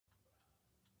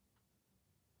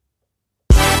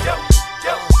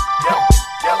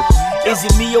Is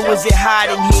it me or is it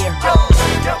hot in here?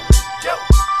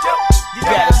 You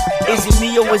got it. Is it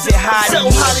me or is it hot in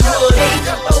here? So Hollywood,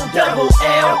 H-O-L-L-Y-W-O-O.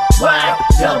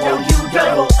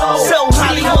 So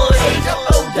Hollywood,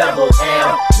 H-O-L-L-Y-W-O-O.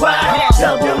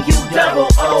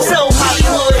 So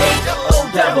Hollywood,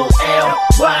 H-O-L-L-Y-W-O-O.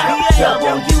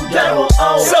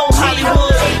 So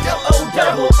Hollywood,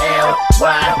 H-O-L-L-Y-W-O-O.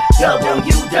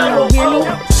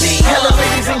 Hello,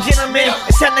 ladies and gentlemen,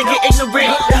 it's time to get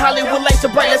ignorant. The Hollywood lights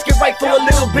are bright, let's get right for a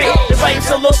little bit. The vibe's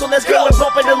so low, so let's go and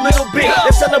bump it a little bit.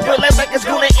 Let's celebrate life like it's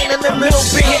gonna end in a little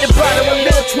bit. Hit the bottom, a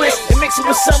little twist, and mix it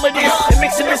with some of this. And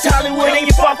mix it with Hollywood, and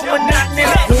you're far from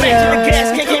monotonous. The match in the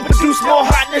gas can't produce more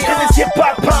hotness than this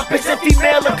hip-hop pompous and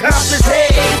female accomplice. Hey,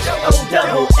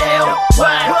 H-O-L-L-Y-W-O-O.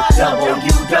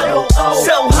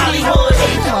 So Hollywood,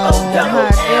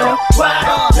 H-O-L-L-Y-W-O-O.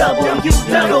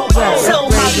 So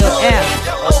Hollywood,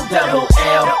 H-O-L-L-Y-W-O-O.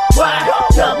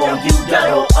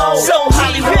 So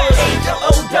Hollywood,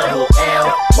 H-O-L-L-Y-W-O-O.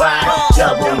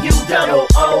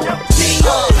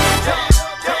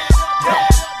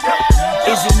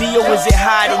 Is it me or is it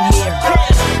hot in here?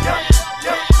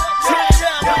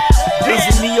 Is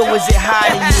it me or is it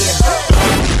hot in here?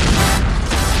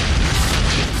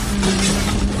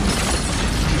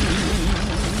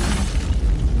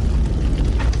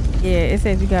 Yeah, it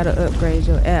says you gotta upgrade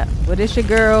your app. Well, it's your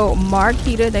girl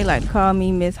Marquita. They like to call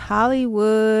me Miss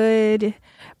Hollywood.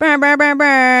 Burn, burn, burn,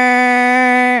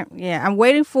 burn. Yeah, I'm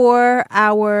waiting for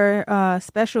our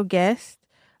special guest.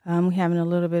 We're having a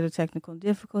little bit of technical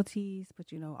difficulties,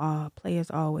 but you know, players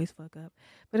always fuck up.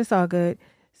 But it's all good.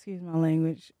 Excuse my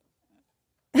language.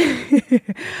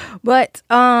 But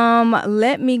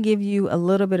let me give you a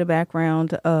little bit of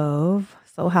background of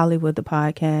So Hollywood the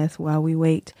podcast while we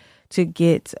wait to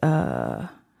get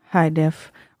High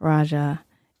Def Raja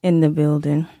in the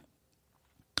building.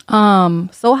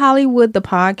 So Hollywood the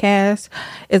podcast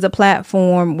is a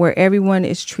platform where everyone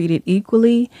is treated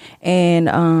equally, and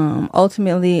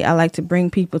ultimately I like to bring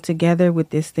people together with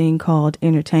this thing called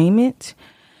entertainment.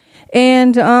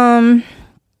 And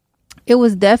it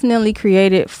was definitely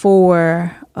created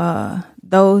for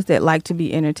those that like to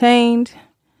be entertained,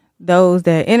 those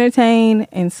that entertain,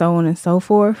 and so on and so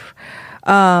forth.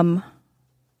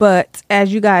 But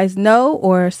as you guys know,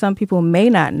 or some people may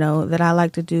not know, that I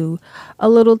like to do a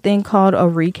little thing called a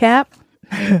recap.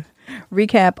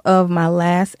 Recap of my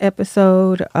last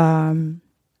episode,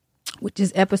 which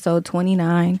is episode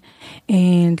 29.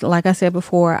 And like I said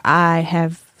before, I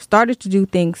have started to do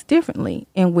things differently,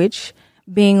 in which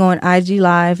being on IG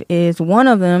Live is one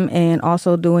of them, and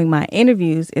also doing my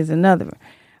interviews is another.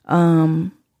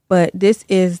 But this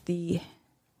is the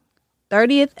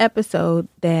 30th episode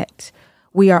that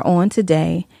we are on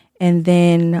today, and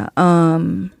then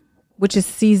which is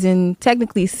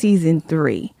technically season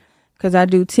 3, because I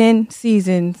do 10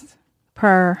 seasons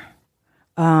per.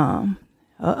 We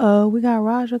got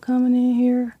Raja coming in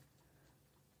here.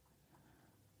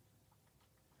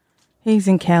 He's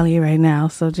in Cali right now,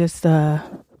 so just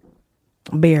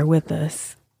bear with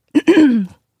us.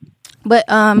 But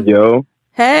yo.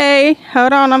 Hey,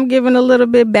 hold on. I'm giving a little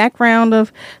bit background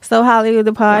of So Hollywood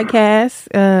the podcast.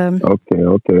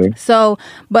 Okay. So,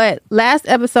 but last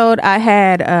episode I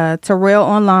had Terrell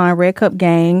Online, Red Cup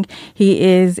Gang. He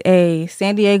is a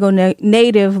San Diego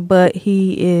native, but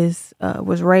he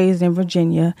was raised in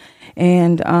Virginia.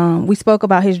 And we spoke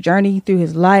about his journey through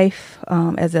his life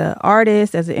as an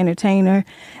artist, as an entertainer,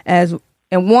 and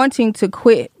wanting to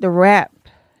quit the rap,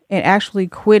 and actually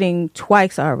quitting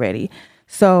twice already.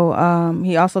 So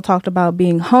he also talked about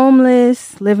being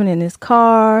homeless, living in his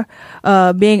car,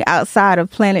 being outside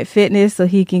of Planet Fitness so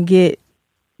he can get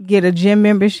a gym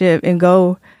membership and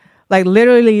go, like,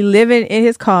 literally living in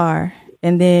his car,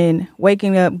 and then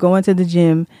waking up, going to the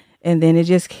gym, and then it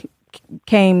just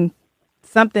came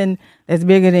something that's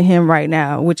bigger than him right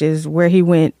now, which is where he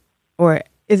went or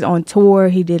is on tour.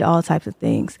 He did all types of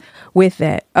things with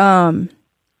that.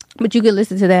 But you can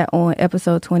listen to that on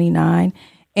episode 29.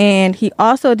 And he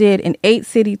also did an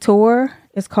 8-city tour.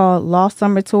 It's called Lost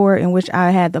Summer Tour, in which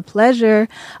I had the pleasure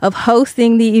of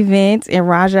hosting the event, and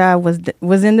Raja was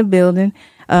in the building.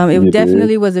 It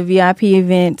definitely was a VIP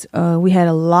event. We had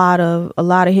a lot of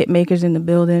hit makers in the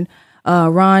building.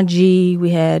 Ron G, we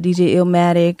had DJ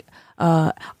Illmatic,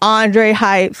 Andre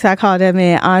Hypes. I called that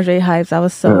man Andre Hypes. I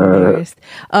was so embarrassed.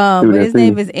 But his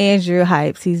name is Andrew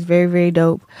Hypes. He's very, very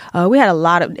dope. We had a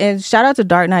lot of, and shout out to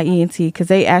Dark Knight ENT, because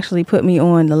they actually put me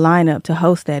on the lineup to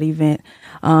host that event.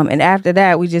 And after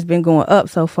that, we just been going up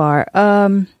so far.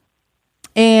 What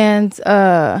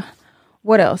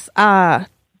else? I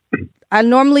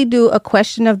normally do a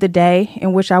question of the day,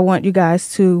 in which I want you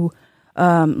guys to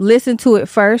listen to it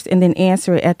first and then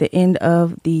answer it at the end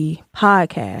of the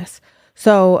podcast.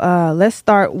 So let's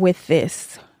start with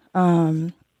this.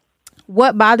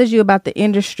 What bothers you about the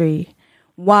industry?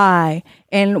 Why?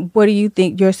 And what do you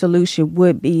think your solution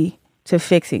would be to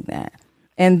fixing that?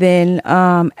 And then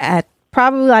at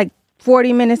probably like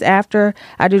 40 minutes after,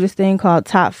 I do this thing called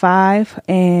Top 5,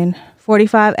 and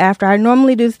 45 after, I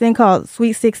normally do this thing called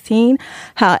Sweet 16.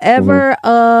 However,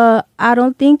 I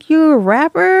don't think you're a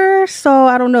rapper, so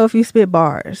I don't know if you spit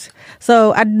bars.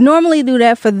 So I normally do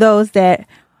that for those that,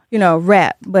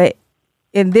 rap. But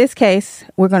in this case,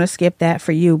 we're going to skip that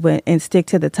for you, and stick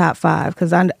to the top 5,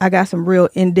 because I got some real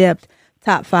in-depth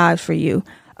top 5s for you.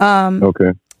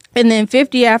 Okay. And then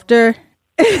 50 after,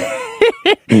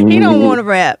 he don't want to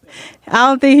rap. I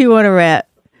don't think he want to rap.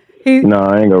 No,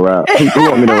 I ain't gonna rap. Who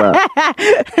want me to rap?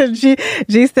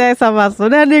 G said something about, so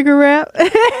that nigga rap.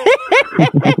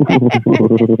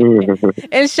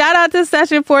 And shout out to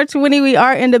Session 420. We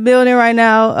are in the building right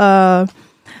now.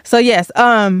 So yes.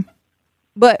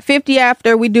 But 50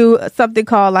 after, we do something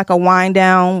called like a wind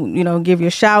down, give your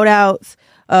shout outs,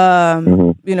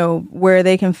 where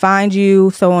they can find you,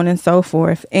 so on and so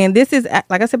forth. And this is,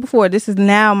 like I said before, this is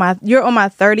now you're on my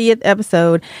 30th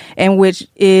episode, and which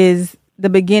is the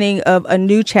beginning of a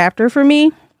new chapter for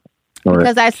me.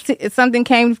 Right. Because something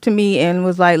came to me and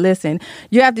was like, listen,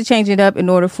 you have to change it up in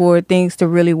order for things to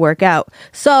really work out.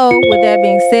 So with that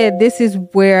being said, this is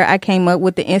where I came up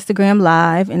with the Instagram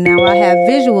Live, and now I have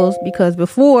visuals, because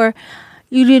before I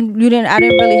didn't really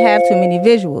have too many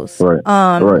visuals. Right.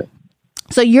 Right.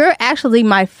 So you're actually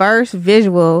my first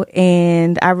visual,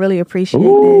 and I really appreciate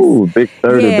this. Big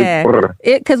 30, yeah,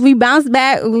 because we bounced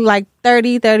back like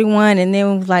 30, 31, and then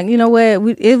it was like, you know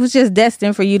what? It was just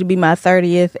destined for you to be my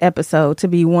 30th episode, to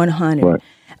be 100. Right.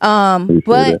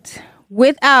 But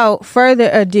without further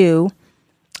ado,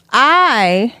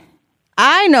 I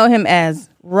know him as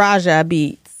Raja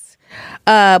Beats,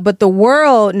 but the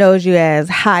world knows you as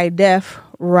High Def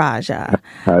Raja.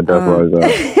 High Def Raja.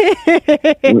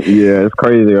 Yeah, it's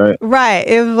crazy, right? Right.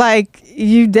 It was like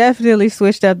you definitely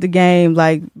switched up the game,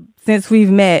 like since we've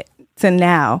met to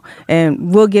now,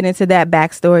 and we'll get into that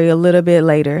backstory a little bit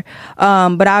later.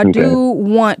 But I do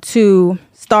want to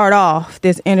start off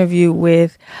this interview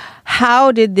with,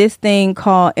 how did this thing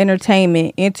called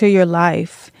entertainment enter your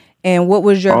life, and what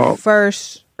was your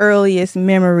first earliest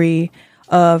memory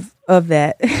of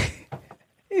that?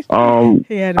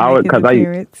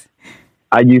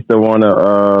 I used to want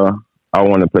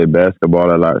to play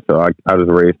basketball a lot, so I was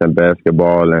raised in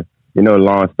basketball, and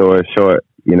long story short,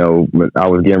 when I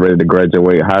was getting ready to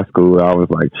graduate high school, I was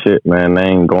like, shit, man, I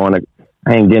ain't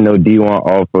getting no D1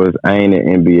 offers, I ain't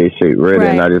in NBA shape ready,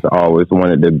 right. And I just always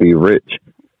wanted to be rich,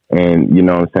 and you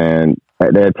know what I'm saying.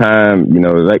 At that time,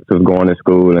 Lex was going to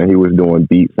school, and he was doing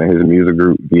beats in his music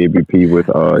group, BABP, with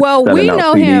well, we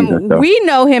know him. We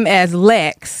know him as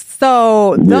Lex.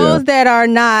 So those that are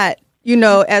not,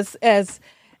 as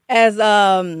I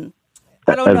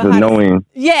don't know knowing.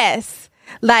 Yes,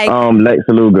 like Lex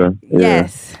Luger. Yeah.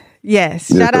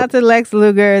 Yes. Shout out to Lex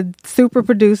Luger, super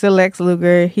producer Lex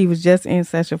Luger. He was just in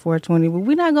Session 420, but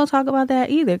we're not gonna talk about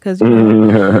that either, because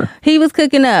he was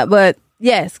cooking up. But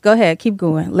yes, go ahead, keep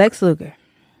going, Lex Luger.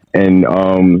 And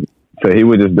so he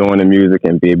was just doing the music,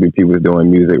 and BABP was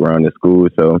doing music around the school.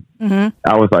 So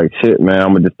I was like, shit, man,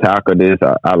 I'm gonna just tackle this.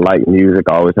 I like music.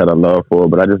 I always had a love for it,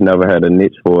 but I just never had a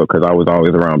niche for it, because I was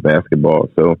always around basketball.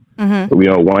 So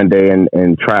one day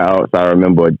in tryouts, I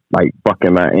remember like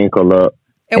fucking my ankle up.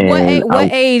 And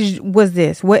what age was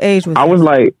this? What age was I was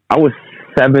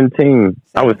 17.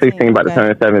 I was 16, about to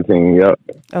turn 17. Yep.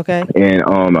 Okay. And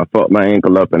I fucked my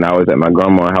ankle up, and I was at my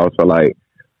grandma's house for like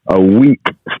a week,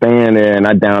 staying there, and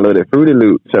I downloaded Fruity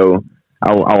Loops. So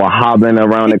I was hobbling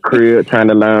around the crib trying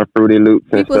to learn Fruity Loops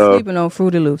and stuff. People sleeping on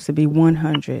Fruity Loops, to be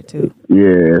 100 too.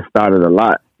 Yeah, it started a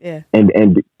lot. Yeah.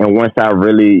 And once I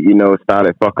really,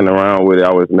 started fucking around with it,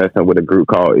 I was messing with a group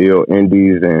called Ill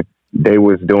Indies, and they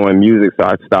was doing music, so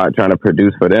I started trying to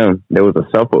produce for them. There was a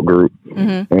Suffolk group,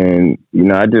 and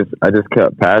I just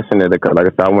kept passionate, because like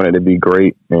I said, I wanted to be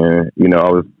great, and I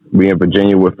was in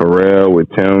Virginia with Pharrell, with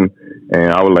Tim,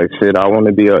 and I was like, shit, I want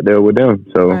to be up there with them.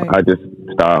 So I just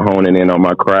started honing in on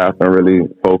my craft and really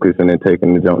focusing and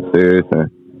taking the jump serious and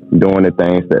doing the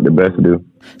things that the best do.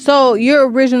 So you're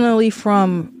originally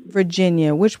from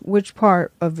Virginia. Which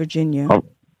part of Virginia?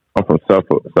 I'm from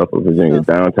Suffolk, Virginia,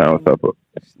 downtown Suffolk.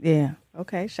 Yeah.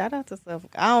 Okay. Shout out to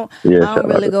Suffolk. I don't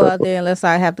really go out there unless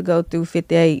I have to go through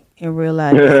 58 in real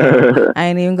life. So I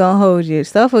ain't even gonna hold you.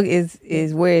 Suffolk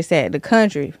is where it's at. The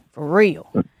country, for real.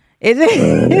 It's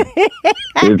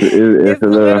a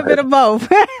little bit of both.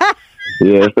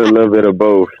 Yeah, it's a little bit of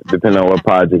both, depending on what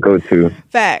pod you go to.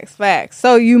 Facts.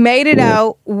 So you made it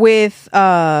out with,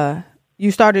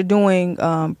 you started doing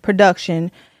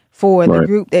production for the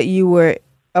group that you were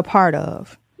a part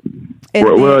of. And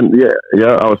I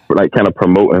was like kind of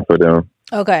promoting for them.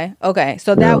 Okay.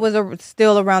 So that was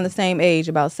still around the same age,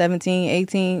 about 17,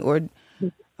 18, or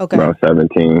okay, around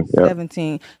 17.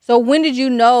 17. So when did you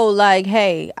know, like,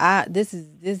 hey, this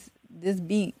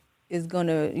beat is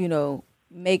gonna,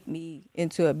 make me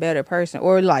into a better person,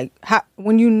 or like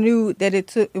when you knew that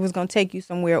it was gonna take you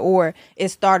somewhere, or it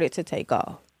started to take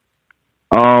off?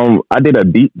 I did a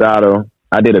beat battle.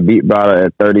 At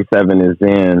 37 is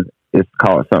in. It's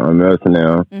called something else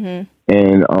now. Mm-hmm.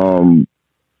 And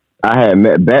I had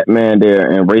met Batman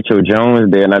there and Rachel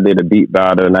Jones there, and I did a beat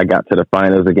battle, and I got to the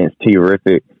finals against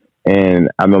T-Rific, and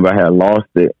I remember I had lost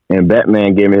it, and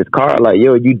Batman gave me his card, like,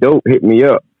 yo, you dope, hit me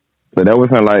up. So that was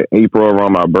in like April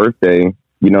around my birthday,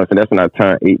 so that's when I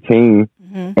turned 18,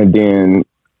 mm-hmm. And then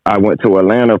I went to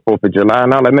Atlanta 4th of July,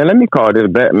 and I was like, man, let me call this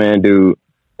Batman dude.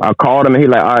 I called him, and he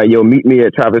like, all right, yo, meet me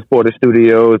at Travis Porter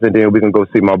Studios, and then we can go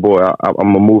see my boy. I'm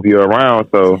going to move you around.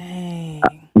 So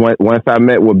once I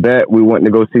met with Bat, we went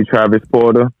to go see Travis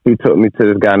Porter. He took me to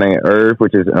this guy named Irv,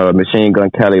 which is Machine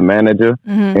Gun Kelly manager.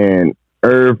 Mm-hmm. And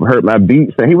Irv heard my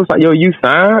beats, and he was like, yo, you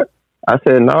signed? I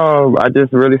said, no, I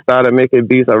just really started making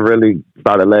beats. I really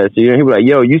started last year. And he was like,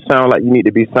 yo, you sound like you need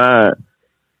to be signed.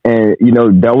 And,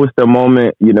 that was the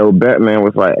moment, Batman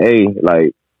was like, hey,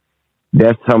 like,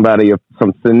 that's somebody of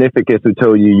some significance who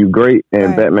told you great. And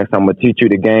right. Batman said, I'm going to teach you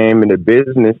the game and the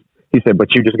business. He said,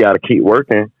 but you just got to keep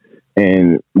working.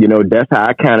 And, that's how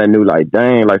I kind of knew, like,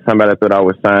 dang, like somebody thought I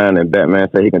was signed, and Batman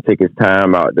said he can take his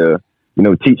time out to,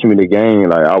 teach me the game.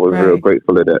 Like, I was real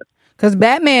grateful of that. Because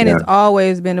Batman has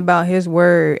always been about his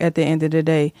word at the end of the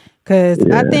day. Because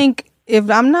I think, if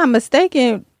I'm not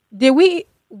mistaken, did we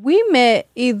met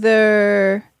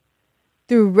either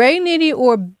through Ray Nitty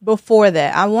or before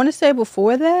that? I want to say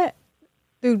before that,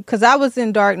 because I was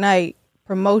in Dark Knight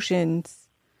Promotions.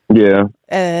 Yeah.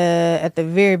 At the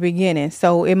very beginning,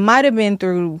 so it might have been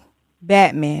through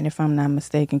Batman, if I'm not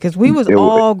mistaken, because we was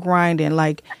all grinding.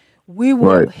 Like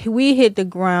we hit the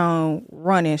ground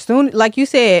running. Soon, like you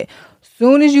said,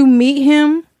 soon as you meet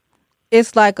him,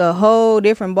 it's like a whole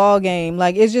different ball game.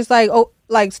 Like it's just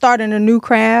like starting a new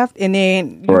craft, and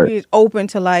then you're open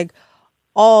to like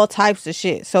all types of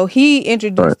shit. So he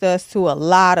introduced us to a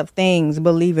lot of things,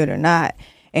 believe it or not.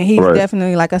 And he's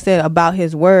definitely, like I said, about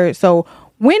his word. So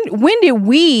when did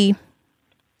we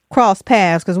cross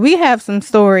paths? Because we have some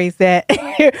stories that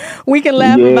we can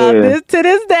laugh about this to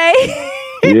this day.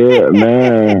 Yeah,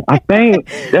 man. I think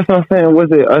that's what I'm saying. Was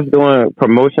it us doing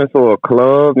promotions for a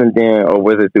club, or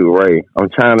was it through Ray? I'm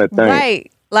trying to think.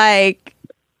 Right. Like,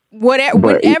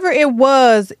 whenever it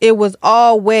was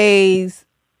always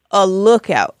a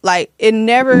lookout. Like, it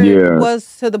never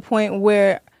was to the point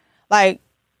where, like,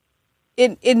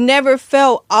 it never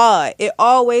felt odd. It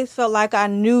always felt like I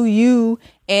knew you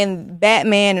and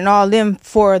Batman and all them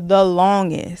for the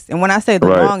longest. And when I say the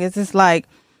longest, it's like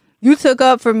you took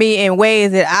up for me in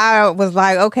ways that I was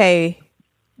like, okay,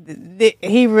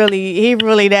 he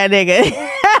really that nigga.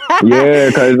 Yeah,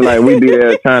 because like we be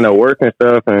there trying to work and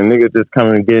stuff, and niggas just come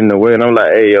and get in the way, and I'm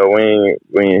like, hey, yo, we ain't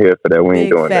here for that. We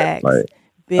ain't doing that. Like,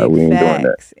 big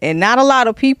facts. And not a lot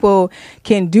of people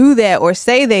can do that or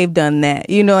say they've done that,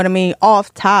 you know what I mean,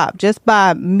 off top, just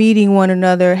by meeting one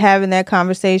another, having that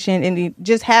conversation, and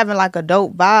just having like a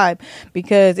dope vibe,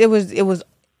 because it was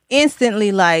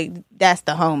instantly like, that's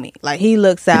the homie. Like, he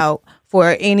looks out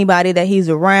for anybody that he's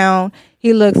around.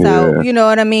 He looks out, you know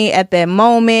what I mean, at that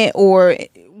moment, or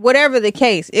whatever the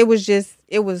case. It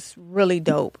was really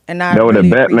dope. And I really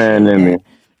the Batman in me.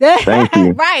 Thank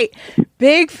you. Right.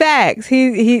 Big facts.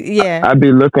 I'd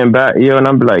be looking back, and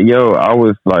I'm like, I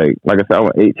was like I said, I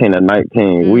was 18 or 19.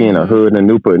 Mm-hmm. We in a hood in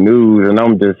Newport News, and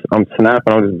I'm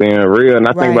snapping, I'm just being real. And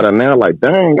I think about it now, like,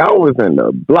 dang, I was in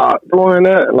the block doing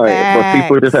that. Like, but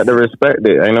people just had to respect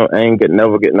it. I ain't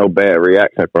never get no bad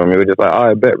reaction from me. It was just like, all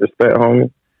right, bet, respect,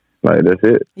 homie. Like, that's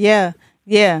it. Yeah.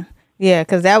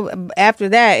 Because after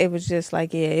that, it was just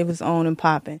like, it was on and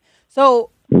popping. So.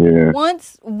 Yeah.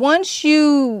 Once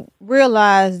you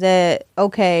realize that,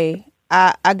 okay,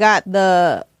 I got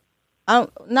not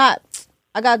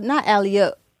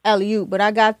alley-oop, but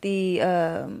I got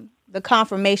the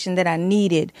confirmation that I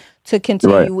needed to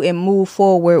continue and move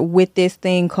forward with this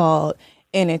thing called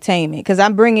entertainment. Because I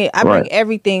bring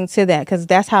everything to that, because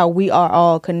that's how we are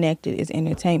all connected, is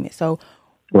entertainment. So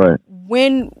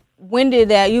when did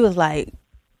that, you was like,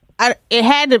 it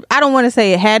had to. I don't want to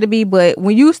say it had to be, but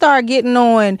when you start getting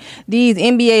on these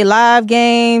NBA live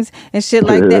games and shit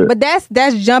like that, but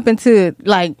that's jumping to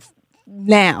like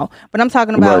now. But I'm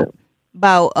talking about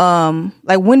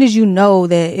like when did you know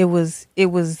that it was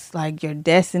like your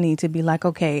destiny to be like,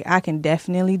 okay, I can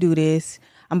definitely do this.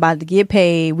 I'm about to get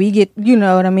paid. We get, you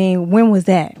know what I mean? When was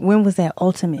that? When was that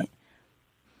ultimate?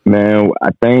 Man,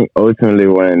 I think ultimately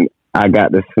when I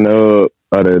got the snub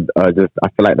or I feel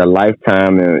like the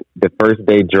Lifetime, and the first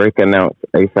day Drake announced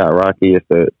A$AP Rocky is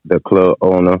the club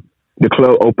opener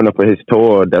for his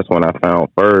tour. That's when I found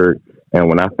Ferg. And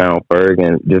when I found Ferg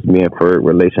and just me and Ferg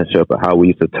relationship of how we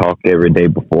used to talk every day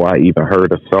before I even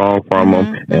heard a song from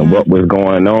him and what was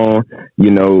going on,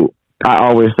 you know, I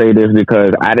always say this because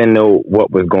I didn't know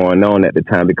what was going on at the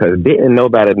time because didn't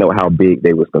nobody know how big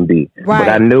they was going to be. Right. But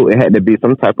I knew it had to be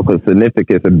some type of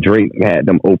significance if Drake had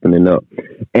them opening up.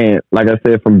 And like I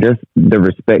said, from just the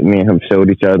respect me and him showed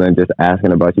each other and just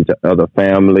asking about each other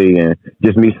family and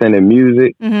just me sending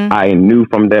music, I knew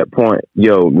from that point,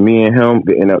 me and him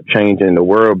ended up changing the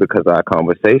world because of our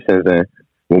conversations. And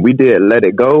when we did Let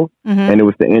It Go, and it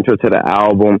was the intro to the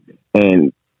album,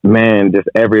 and man, just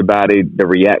everybody, the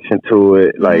reaction to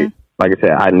it, like I said,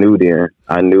 I knew that,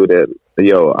 I'm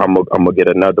gonna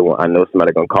get another one. I know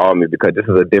somebody gonna call me because this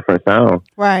is a different sound.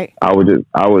 Right. I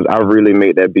really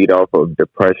made that beat off of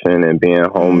depression and being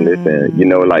homeless and, you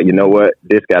know what?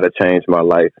 This gotta change my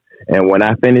life. And when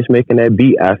I finished making that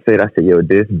beat, I said,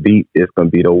 this beat is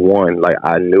gonna be the one. Like,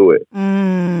 I knew it.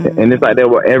 And it's like that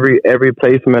with every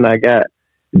placement I got.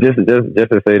 Just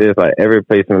to say this, like every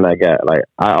placement I got, like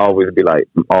I always be like,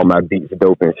 all my beats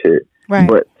dope and shit. Right.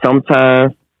 But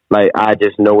sometimes, like I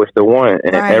just know it's the one,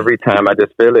 and every time I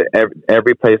just feel it.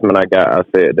 Every placement I got, I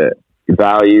said that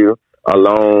Value,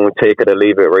 Alone, Take It or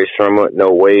Leave It, Ray Sherman,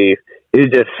 No Wave.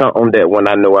 It's just something that when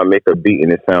I know I make a beat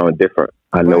and it sounds different,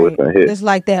 I know it's gonna hit. It's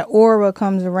like that aura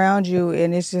comes around you,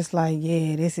 and it's just like,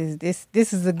 yeah, this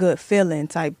is a good feeling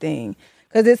type thing,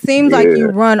 because it seems like you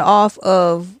run off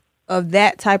of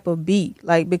that type of beat,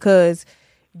 like, because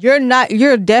you're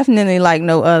definitely like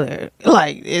no other,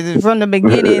 like it's from the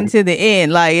beginning to the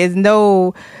end, like it's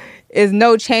no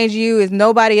change you, it's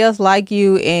nobody else like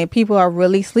you, and people are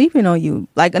really sleeping on you.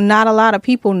 Like not a lot of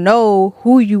people know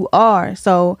who you are.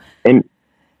 So and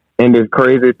the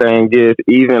crazy thing is,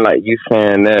 even like you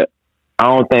saying that, I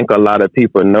don't think a lot of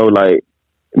people know, like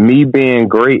me being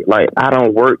great, like I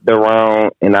don't worked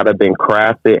around and I'd have been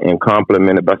crafted and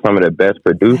complimented by some of the best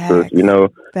producers,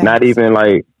 not even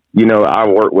like, I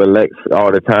work with Lex all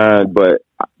the time, but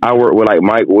I work with like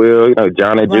Mike Will,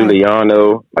 Johnny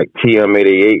Giuliano, like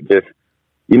TM88, just,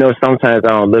 sometimes I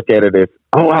don't look at it as,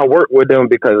 I work with them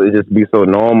because it just be so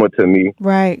normal to me.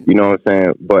 Right. You know what I'm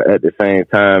saying? But at the same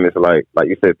time, it's like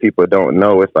you said, people don't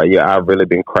know. It's like, I've really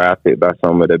been crafted by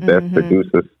some of the best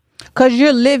producers. Because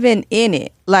you're living in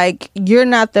it. Like, you're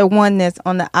not the one that's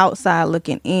on the outside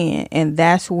looking in. And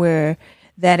that's where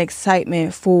that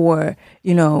excitement for,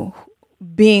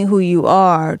 being who you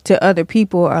are to other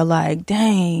people are like,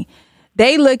 dang.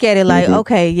 They look at it like,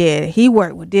 okay, yeah, he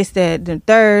worked with this, that, the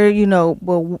third,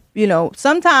 but,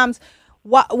 sometimes,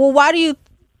 why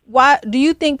do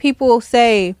you think people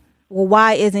say, well,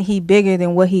 why isn't he bigger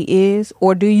than what he is?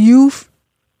 Or do you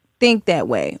think that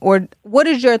way, or what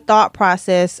is your thought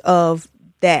process of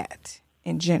that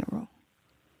in general?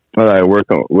 Like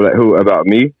working with who, about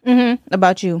me?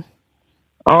 About you.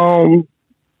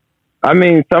 I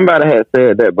mean, somebody had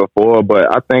said that before,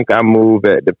 but I think I move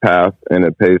at the path and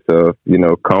the pace of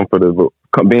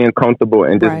being comfortable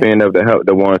and just being able to help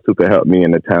the ones who can help me in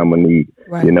the time of need.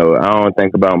 Right. I don't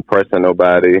think about impressing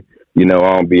nobody. I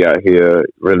don't be out here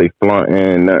really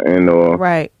flaunting nothing or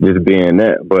just being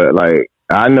that, but like,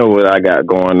 I know what I got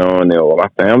going on, or my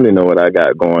family know what I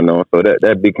got going on, so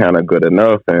that'd be kind of good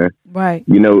enough. And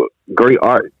great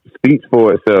art speaks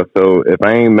for itself. So if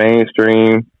I ain't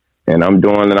mainstream and I'm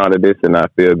doing all of this and I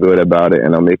feel good about it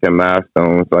and I'm making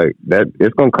milestones, like that,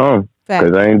 it's gonna come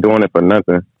because I ain't doing it for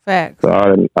nothing. Facts. So I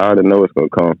already know it's gonna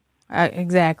come.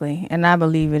 Exactly, and I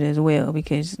believe it as well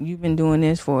because you've been doing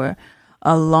this for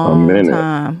a long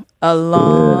time.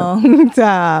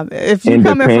 If you're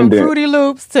coming from Fruity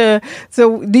Loops to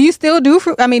do you still do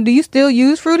do you still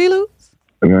use Fruity Loops?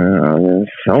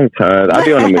 Sometimes I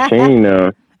be on the machine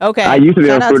now. Okay. I used to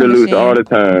be on Fruity Loops all the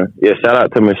time. Yeah, shout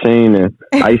out to Machine. And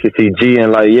I used to see G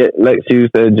and Lex use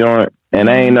that joint, and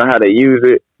I ain't know how to use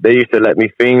it. They used to let me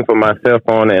fiend for myself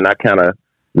on it, and I kind of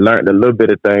learned a little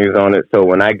bit of things on it. So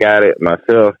when I got it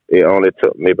myself, it only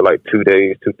took maybe like 2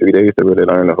 days, 2-3 days to really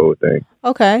learn the whole thing.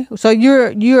 Okay. So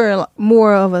you're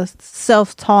more of a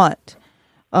self-taught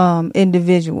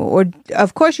individual, or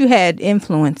of course you had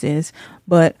influences,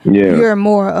 but you're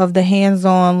more of the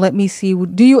hands-on. Let me see.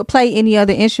 Do you play any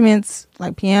other instruments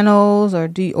like pianos,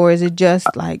 or is it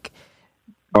just like?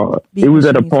 It was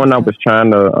at a point I was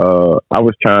trying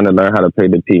to learn how to play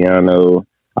the piano.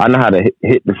 I know how to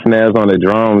hit the snares on the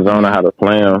drums. I don't know how to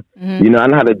play them. You know, I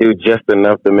know how to do just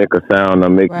enough to make a sound or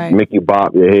make you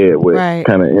bop your head with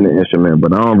kind of any instrument,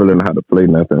 but I don't really know how to play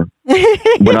nothing.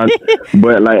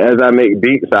 but like as I make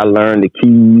beats, I learn the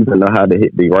keys and know how to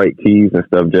hit the right keys and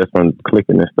stuff just from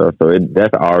clicking and stuff. So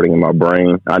that's already in my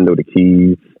brain. I know the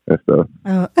keys and stuff.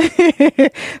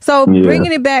 So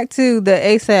bringing it back to the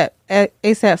ASAP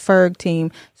Ferg team.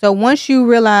 So once you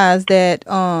realize that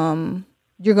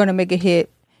you're going to make a hit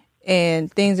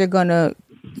and things are going to,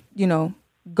 you know,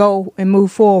 go and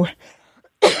move forward.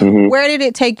 Where did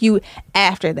it take you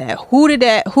after that? Who did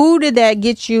that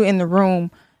get you in the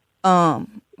room?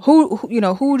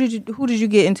 Who did you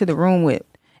get into the room with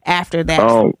after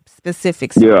that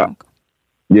specific song?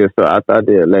 Yeah. So after I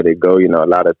did Let It Go, you know, a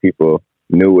lot of people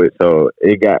knew it. So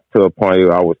it got to a point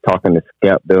where I was talking to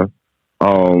Skepta.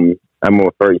 I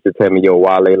remember first used to tell me, yo,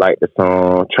 Wale liked the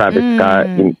song. Travis Scott,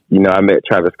 you know, I met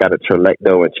Travis Scott at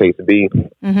Trelecto and Chase B.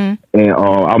 And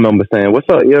I remember saying, what's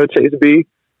up, yo, Chase B?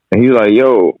 And he was like,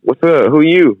 yo, what's up? Who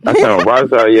you? I said,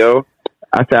 Rozar, yo.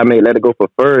 I said, I made Let It Go for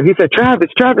Ferg. He said, Travis,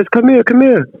 come here.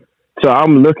 So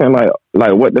I'm looking like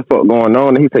what the fuck going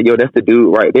on? And he said, yo, that's the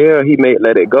dude right there. He made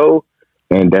Let It Go.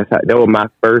 And that was my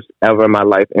first ever in my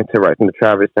life interacting with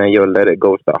Travis, saying, yo, Let It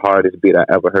Go is the hardest beat I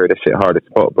ever heard. That shit hard as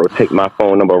fuck, bro. Take my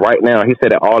phone number right now. He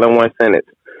said it all in one sentence.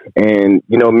 And,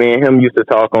 you know, me and him used to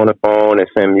talk on the phone and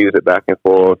send music back and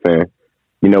forth. And,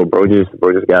 you know, bro just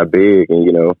got big and,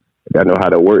 you know, I know how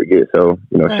to work it. So,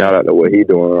 you know, shout out to what he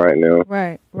doing right now.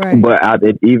 Right. But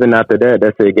even after that,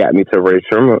 that's it got me to Ray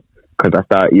Shrimmer, because I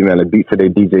started emailing beats to their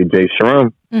DJ Jay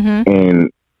Shrimmer.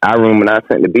 And I remember when I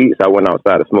sent the beats, I went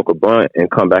outside to smoke a blunt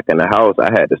and come back in the house. I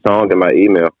had the song in my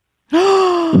email.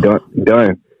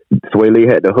 Done. Sway Lee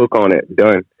had the hook on it.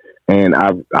 Done. And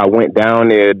I went down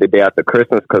there the day after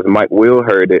Christmas because Mike Will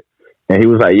heard it. And he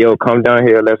was like, yo, come down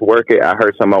here. Let's work it. I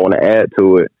heard something I want to add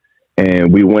to it.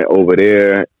 And we went over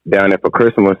there, down there for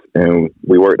Christmas. And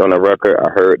we worked on the record. I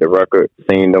heard the record,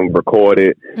 seen them,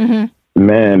 recorded.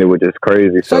 Man, it was just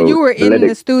crazy. So you were in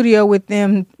the studio with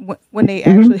them when they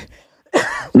actually...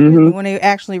 when they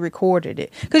actually recorded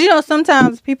it, because you know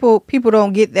sometimes people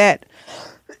don't get that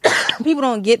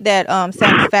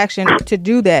satisfaction to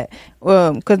do that,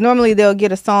 because normally they'll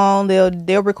get a song,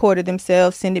 they'll record it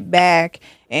themselves, send it back,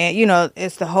 and you know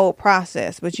it's the whole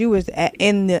process. But you was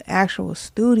in the actual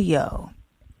studio.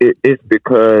 It's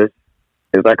because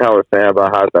it's like I was saying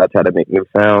about how I try to make new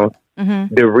sounds.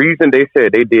 The reason they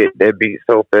said they did that beat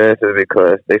so fast is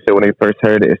because they said when they first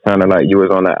heard it sounded like you was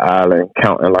on an island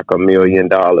counting like $1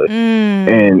 million.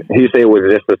 And he said it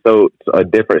was just a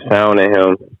different sound in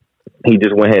him. He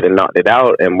just went ahead and knocked it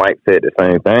out, and Mike said the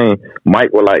same thing.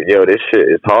 Mike was like, yo, this shit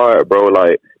is hard, bro.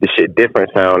 Like, this shit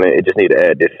different sounding. It just need to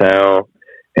add this sound.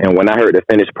 And when I heard the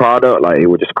finished product, like, it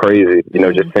was just crazy. You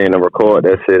know, just seeing them record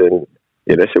that shit, and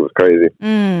yeah, that shit was crazy.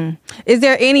 Is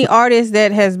there any artist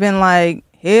that has been like,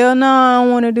 hell no, I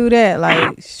don't want to do that.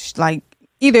 Like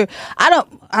either I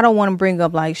don't want to bring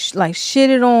up like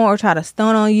shit it on or try to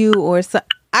stunt on you, or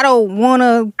I don't want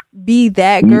to be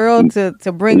that girl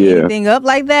to bring anything up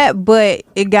like that. But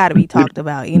it got to be talked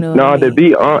about, you know. No, to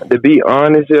be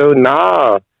honest, yo,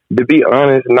 nah. To be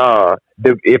honest, nah.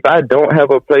 If I don't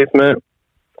have a placement,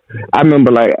 I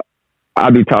remember like I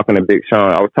be talking to Big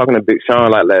Sean. I was talking to Big Sean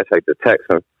like last week to text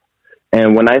him,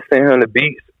 and when I sent him the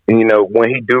beats. And, you know, when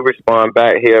he do respond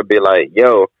back, he'll be like,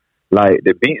 yo, like,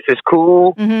 the beats is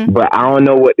cool, but I don't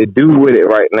know what to do with it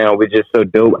right now. We're just so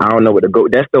dope. I don't know where to go.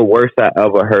 That's the worst I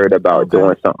ever heard about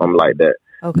doing something like that.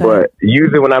 But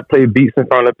usually when I play beats in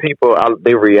front of people,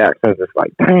 their reactions is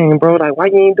like, dang, bro, like, why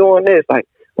you ain't doing this? Like,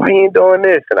 why you ain't doing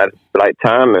this? And I just like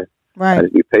timing. Right. I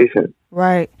just be patient.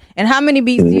 Right. And how many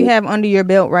beats do you have under your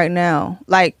belt right now?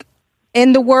 Like,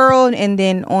 in the world and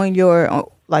then on your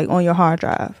hard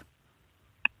drive?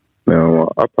 Man,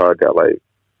 I probably got like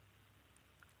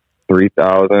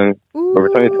 3,000, or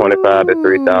between 25 to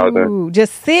 3,000.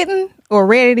 Just sitting or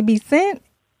ready to be sent?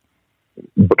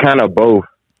 But kind of both.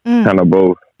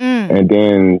 And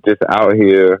then just out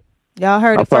here. Y'all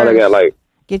heard it probably first. Got like,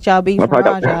 get y'all beat from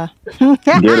Raja.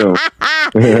 Get them.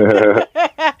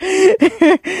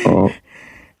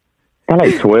 Got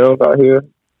like 12 out here.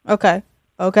 Okay.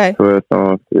 12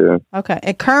 songs, yeah. Okay.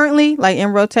 And currently, like in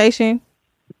rotation?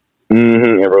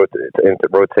 Into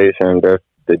rotation, there's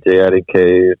the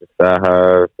JIDKs, the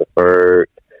Sci-Hives, the Ferg,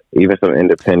 even some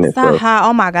independent stuff. Saha,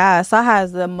 oh my God, Saha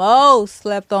is the most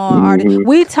slept on artist.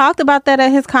 We talked about that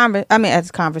at his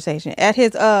conversation at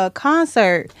his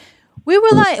concert. We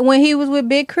were like, when he was with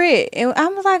Big Crit, and I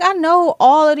was like, I know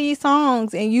all of these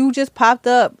songs, and you just popped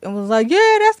up and was like,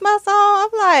 yeah, that's my song.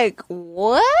 I'm like,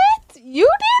 what? You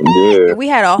did that? Yeah. And we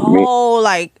had a whole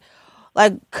like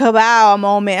cabal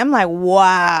moment. I'm like,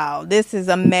 wow, this is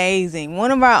amazing.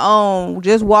 One of our own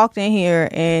just walked in here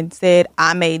and said,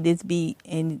 I made this beat,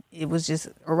 and it was just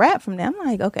a rap from there. I'm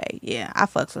like, okay, yeah, I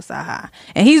fucks with Saha,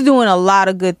 and he's doing a lot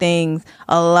of good things.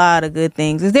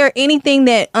 Is there anything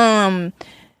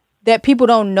that people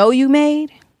don't know you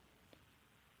made?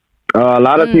 A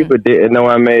lot of people didn't know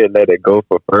I made Let It Go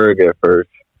for Ferg at first.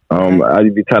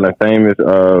 I'd be telling famous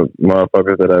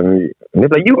motherfuckers that I meet, and they're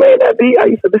like, "You made that beat? I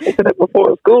used to listen to that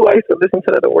before school. I used to listen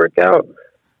to that to work out."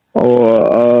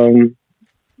 Or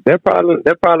that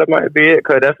probably might be it,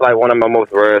 because that's like one of my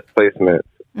most rarest placements.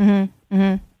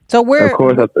 So where? Of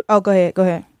course, go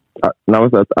ahead. I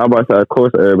was about to say, of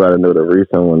course, everybody knew the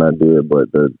recent one I did, but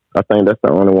I think that's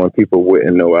the only one people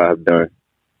wouldn't know I've done.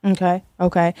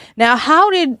 Okay. Now, how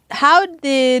did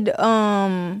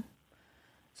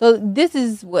so this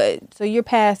is what? So you're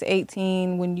past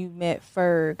 18 when you met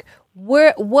Ferg.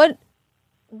 What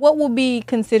will be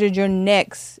considered your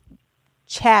next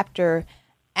chapter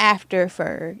after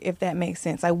Ferg, if that makes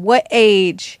sense? Like, what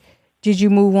age did you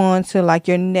move on to like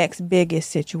your next biggest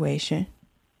situation?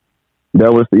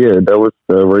 That was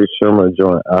the Ray Sherman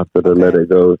joint after the Let It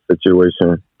Go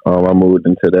situation. I moved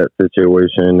into that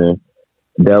situation, and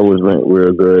that went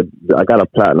real good. I got a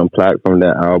platinum plaque from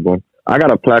that album. I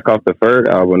got a plaque off the Ferg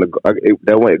album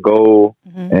that went gold,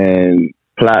 and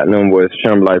platinum was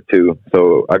Sherm Life 2.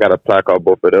 So I got a plaque off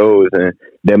both of those, and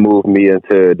that moved me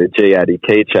into the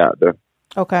JIDK chapter.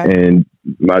 Okay. And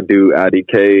my dude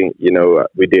IDK,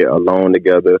 we did Alone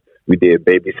together. We did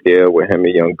Baby Scale with him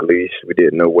and Young Gleesh. We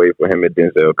did No Wave with him and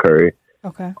Denzel Curry.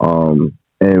 Okay.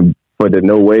 And for the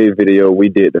No Wave video, we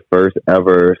did the first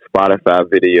ever Spotify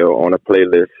video on a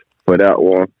playlist for that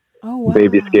one. Oh, wow.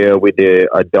 Baby Scale, we did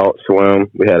Adult Swim.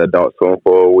 We had Adult Swim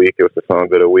for a week. It was the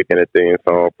song of the week and a theme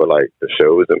song for like the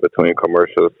shows in between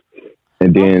commercials.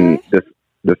 And then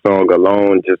the song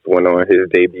Alone just went on his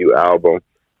debut album,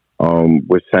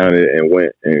 which sounded and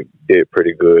went and did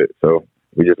pretty good. So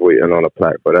we just waiting on a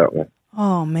plaque for that one.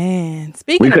 Oh man!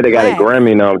 Speaking, we could have got a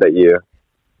Grammy nom that year.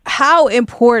 How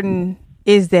important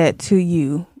is that to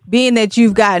you? Being that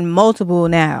you've gotten multiple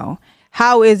now,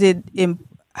 how is it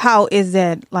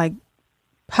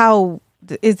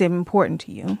important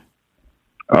to you?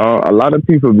 A lot of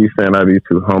people be saying I be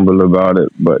too humble about it,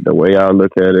 but the way I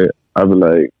look at it, I be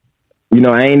like,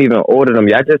 I ain't even ordered them.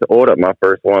 I just ordered my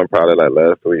first one probably like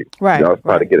last week. Right. I was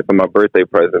probably get it for my birthday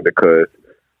present because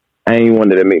I ain't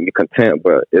wanted to make me content,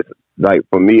 but it's like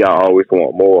for me, I always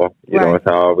want more. You know,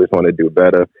 so I always want to do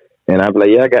better. And I'm like,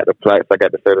 yeah, I got the plaques, I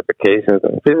got the certifications.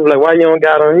 And people like, why you don't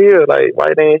got them here? Like,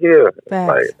 why they ain't here?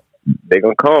 Like, they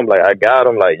gonna come. Like, I got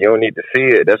them. Like, you don't need to see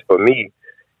it. That's for me.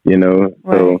 Right.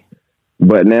 So,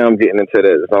 but now I'm getting into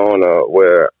that zone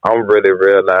where I'm really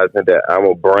realizing that I'm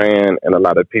a brand, and a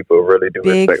lot of people really do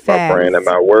respect my brand and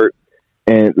my work.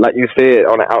 And like you said,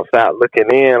 on the outside looking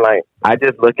in, like I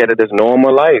just look at it as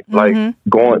normal life. Like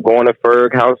going to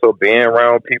Ferg House or being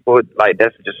around people, like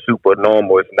that's just super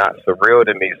normal. It's not surreal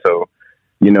to me. So,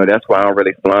 that's why I don't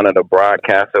really flaunt the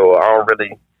broadcast, or I don't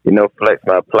really, flex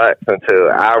my plaques until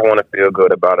I want to feel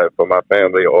good about it for my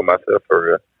family or myself for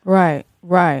real. Right.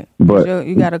 But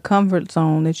you got a comfort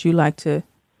zone that you like to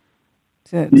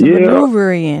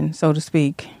maneuver in, so to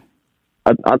speak.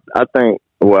 I think,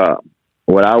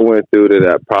 what I went through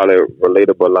that probably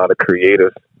relatable a lot of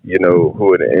creators,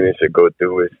 who in the industry go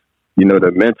through is,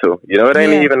 the mental. It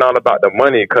ain't even all about the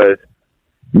money, because,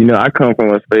 I come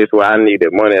from a space where I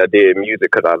needed money. I did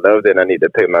music because I loved it and I need to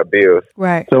pay my bills.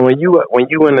 Right. So when you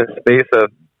in a space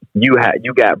of you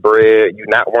got bread, you're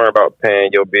not worrying about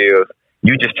paying your bills,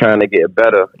 you just trying to get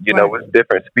better. It's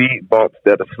different speed bumps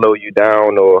that'll slow you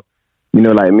down, or,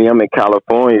 like me, I'm in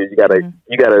California. You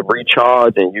gotta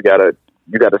recharge, and you gotta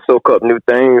soak up new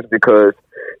things, because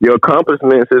your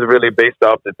accomplishments is really based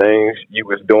off the things you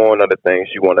was doing or the things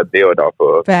you want to build off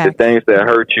of. Fact. The things that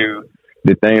hurt you,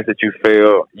 the things that you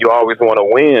feel, you always want to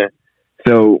win.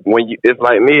 So it's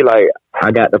like me, like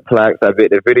I got the plaques, I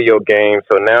did the video game,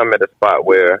 so now I'm at a spot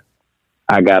where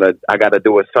I gotta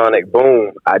do a sonic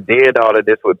boom. I did all of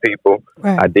this with people.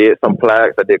 Right. I did some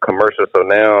plaques, I did commercials. So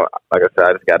now, like I said,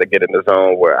 I just got to get in the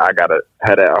zone where I gotta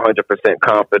have that 100%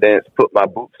 confidence, put my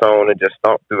boots on, and just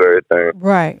stomp through everything.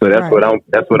 Right. So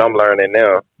that's what I'm learning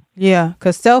now. Yeah,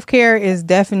 because self-care is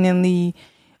definitely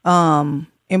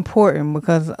important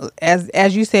because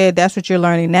as you said, that's what you're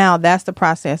learning now. That's the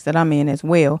process that I'm in as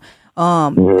well.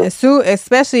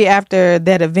 Especially after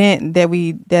that event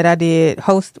that I did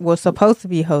was supposed to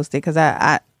be hosted, because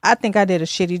I think I did a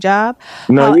shitty job.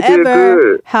 No, you did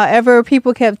good. However,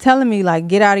 people kept telling me, like,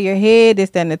 get out of your head, this,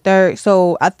 that, and the third.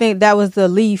 So I think that was the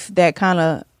leaf that kind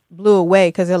of blew away,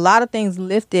 because a lot of things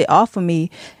lifted off of me,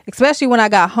 especially when I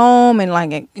got home and,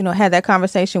 like, you know, had that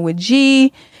conversation with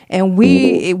G, and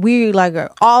we like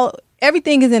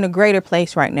everything is in a greater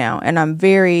place right now, and I'm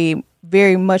very,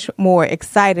 very much more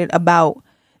excited about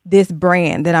this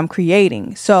brand that I'm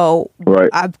creating. So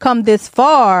I've come this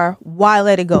far. Why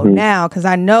let it go now? Because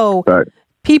I know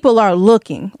people are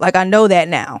looking. Like, I know that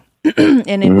now.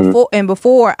 And then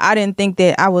before I didn't think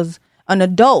that I was an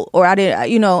adult, or I didn't,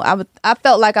 you know, I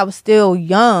felt like I was still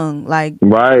young, like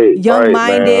young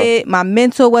minded. My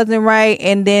mental wasn't right.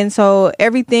 And then so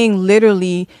everything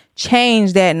literally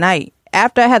changed that night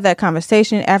after I had that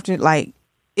conversation. After, like,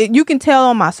 you can tell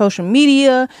on my social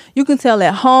media, you can tell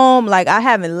at home, like, I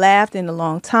haven't laughed in a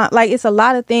long time. Like, it's a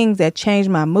lot of things that changed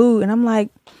my mood. And I'm like,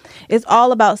 it's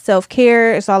all about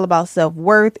self-care. It's all about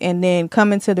self-worth. And then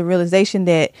coming to the realization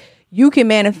that you can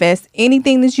manifest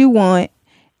anything that you want,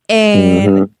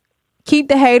 and keep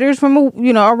the haters from,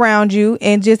 you know, around you,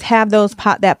 and just have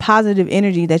that positive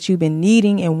energy that you've been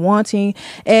needing and wanting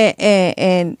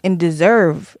and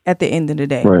deserve at the end of the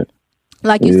day. Right.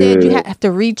 Like you said, you have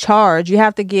to recharge. You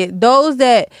have to get those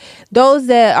that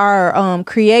are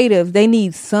creative. They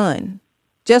need sun,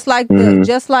 just like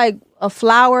a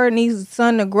flower needs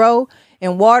sun to grow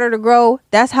and water to grow.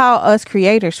 That's how us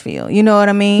creators feel. You know what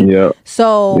I mean? Yeah.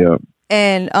 So,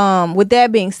 and with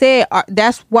that being said,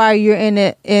 that's why you're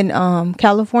in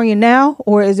California now,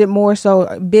 or is it more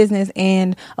so business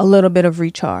and a little bit of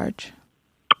recharge?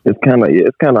 It's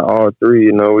kind of all three.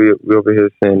 You know, we over here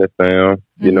seeing the fam.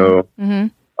 You know,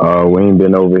 we ain't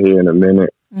been over here in a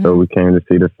minute, so we came to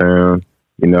see the fam.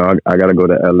 You know, I got to go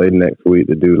to LA next week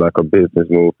to do like a business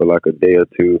move for like a day or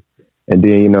two, and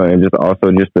then, you know, and just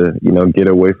also just to, you know, get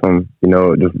away from, you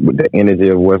know, just the energy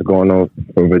of what's going on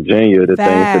in Virginia, the things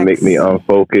that make me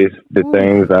unfocused, the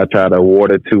things I try to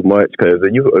water too much, because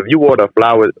if you water a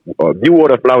flower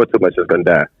too much, it's gonna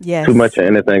die. Yes. Too much of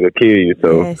anything will kill you.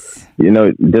 So, you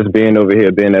know, just being over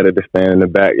here, being able to stand in the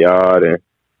backyard, and,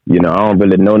 you know, I don't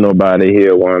really know nobody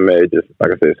here where I'm at. Just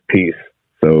like I said, it's peace.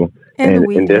 So. And the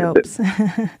weed helps.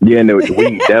 Yeah, no, the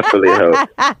weed definitely helps.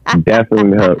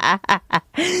 Definitely helps.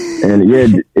 And yeah,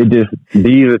 it just,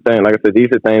 these are things, like I said, these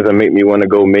are things that make me want to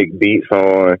go make beats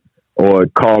on, or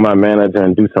call my manager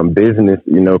and do some business,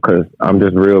 you know, because I'm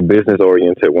just real business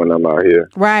oriented when I'm out here.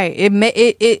 Right.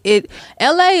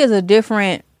 LA is a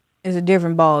different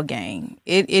ball game.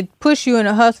 It puts you in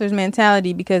a hustler's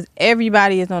mentality, because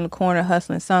everybody is on the corner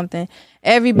hustling something.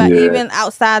 Everybody, even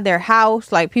outside their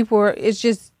house, like, people are, it's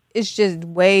just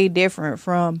way different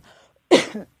from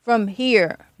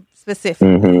here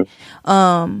specifically.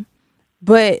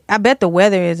 But I bet the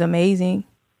weather is amazing,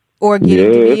 or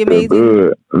getting to be amazing.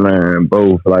 Good, man.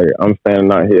 Both. Like, I'm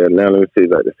standing out here now. Let me see,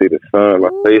 like, to see the sun. My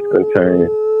face can turn.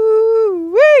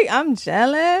 I'm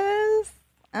jealous.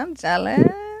 Yeah.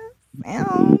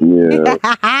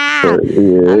 I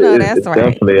know that's right.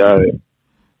 Definitely out.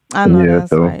 I know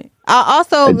that's right.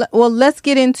 Well, let's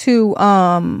get into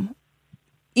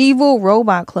Evil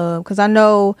Robot Club, because I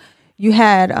know you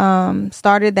had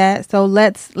started that. So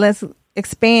let's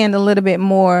expand a little bit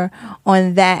more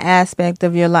on that aspect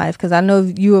of your life, because I know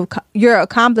you're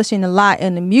accomplishing a lot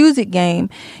in the music game.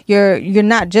 You're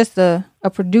not just a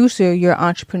producer, you're an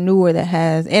entrepreneur that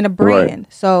has, and a brand.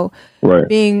 Right. So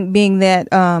being that,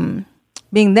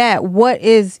 what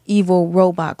is Evil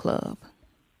Robot Club?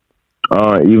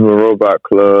 Evil Robot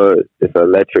Club is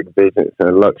electric business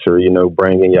and luxury, you know,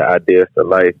 bringing your ideas to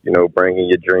life, you know, bringing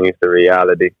your dreams to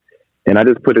reality. And I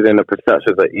just put it in the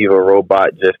perception of evil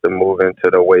robot just to move into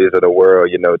the ways of the world,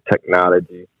 you know,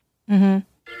 technology.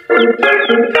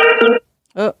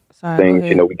 Oh, sorry. Things,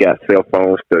 you know, we got cell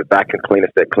phones, the vacuum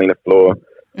cleaners that clean the floor.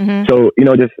 So, you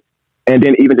know, just, and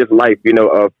then even just life, you know,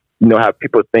 of, you know, how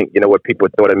people think, you know, what people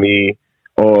thought of me,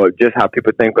 or just how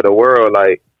people think of the world.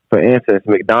 Like, for instance,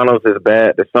 McDonald's is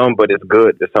bad to some, but it's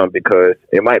good to some, because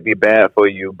it might be bad for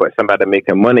you, but somebody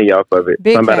making money off of it.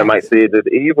 Somebody might say it is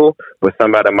evil, but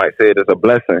somebody might say it is a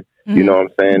blessing. You know what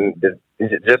I'm saying?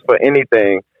 Just for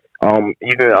anything.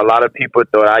 Even a lot of people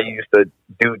thought I used to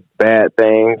do bad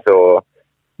things, or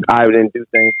I didn't do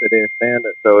things to their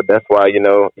standard. So that's why, you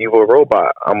know, Evil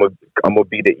Robot, I'm gonna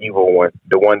be the evil one,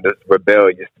 the one that's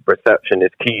rebellious. Perception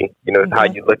is key. You know, it's how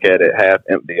you look at it, half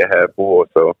empty or half full.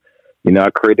 So, you know, I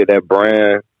created that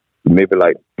brand maybe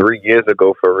like 3 years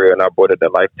ago for real, and I brought it to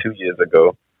life 2 years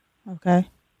ago. Okay.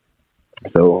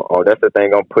 So, that's the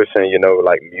thing I'm pushing,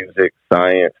 like music,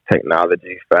 science,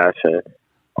 technology, fashion.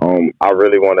 I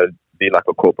really want to be like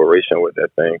a corporation with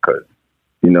that thing because,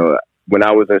 when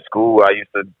I was in school, I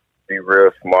used to be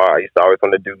real smart. I used to always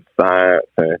want to do science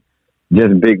and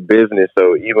just big business.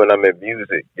 So even when I'm in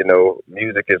music,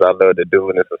 music is I love to do,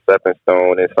 and it's a stepping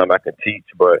stone and something I can teach.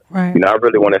 But, right. I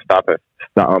really want to step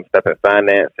in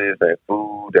finances and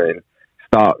food and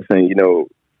stocks and,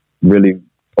 really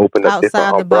open up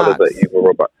different umbrellas of Evo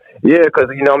Robot. Yeah, because,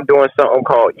 I'm doing something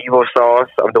called Evo Sauce.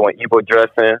 I'm doing Evo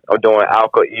Dressing. I'm doing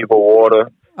Alka Evo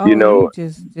Water. Oh, you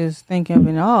just think of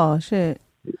it all. Shit.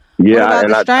 Yeah. What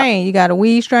about the strain? You got a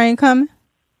weed strain coming?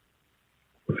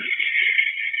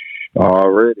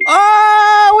 Already.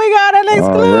 Oh, we got an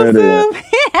exclusive.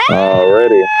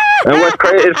 Already. And what's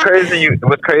crazy? It's crazy.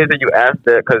 What's crazy? You asked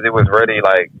that because it was ready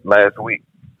like last week.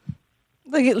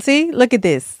 Look at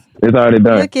this. It's already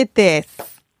done. Look at this.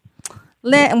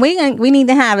 We need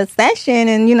to have a session,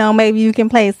 and maybe you can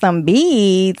play some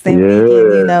beats, and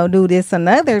we can do this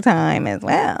another time as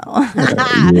well.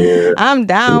 Yeah. I'm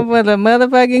down for the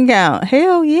motherfucking count.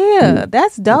 Hell yeah,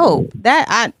 that's dope.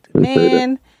 That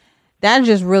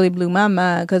just really blew my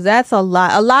mind because that's a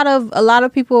lot. A lot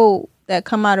of people that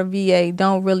come out of VA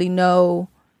don't really know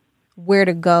where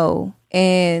to go,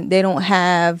 and they don't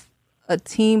have a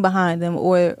team behind them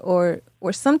or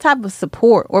some type of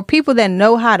support or people that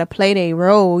know how to play their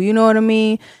role. You know what I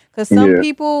mean? Because some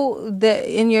people that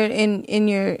in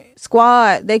your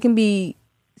squad, they can be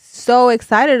so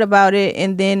excited about it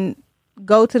and then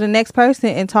go to the next person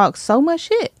and talk so much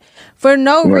shit for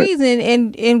no reason.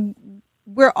 And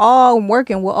we're all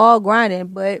working, we're all grinding,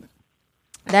 but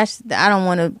I don't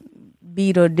want to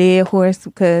beat a dead horse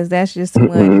because that's just too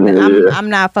much. I'm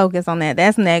not focused on that.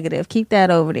 That's negative. Keep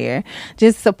that over there.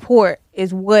 Just support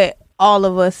is what all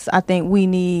of us, I think, we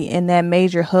need in that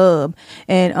major hub.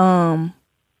 And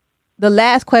the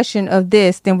last question of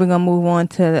this, then we're gonna move on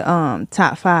to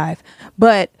top 5.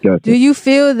 But do you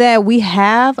feel that we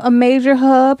have a major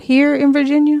hub here in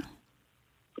Virginia?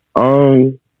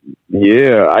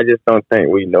 Yeah, I just don't think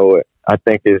we know it. I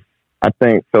think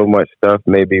so much stuff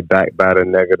may be backed by the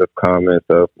negative comments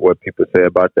of what people say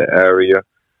about the area,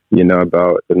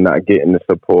 about not getting the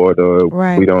support or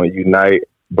we don't unite.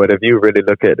 But if you really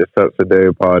look at the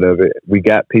subsidiary part of it, we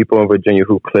got people in Virginia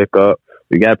who click up.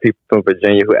 We got people in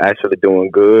Virginia who actually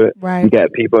doing good. Right. We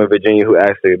got people in Virginia who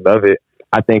actually love it.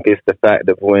 I think it's the fact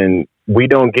that when we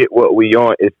don't get what we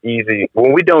want, it's easy.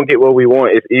 When we don't get what we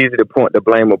want, it's easy to point the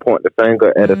blame or point the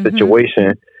finger at a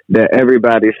situation that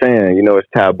everybody's saying, it's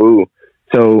taboo.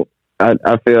 So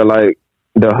I feel like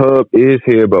the hub is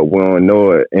here, but we don't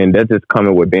know it. And that's just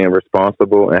coming with being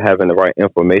responsible and having the right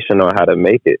information on how to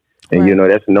make it. And,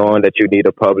 that's knowing that you need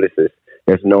a publicist.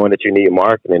 That's knowing that you need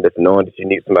marketing. That's knowing that you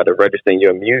need somebody registering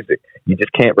your music. You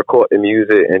just can't record the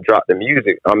music and drop the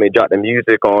music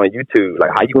on YouTube. Like,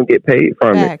 how you going to get paid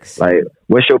from it? Like,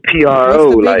 what's your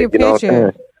PRO? Like, what I'm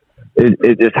saying?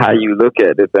 It's just how you look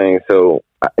at the thing. So,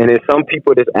 and there's some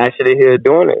people that's actually here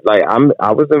doing it. Like,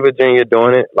 I was in Virginia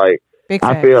doing it. Like,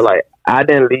 I feel like I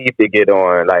didn't leave to get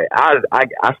on. Like,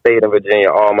 I stayed in Virginia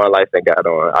all my life and got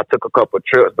on. I took a couple of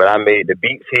trips, but I made the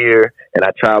beats here and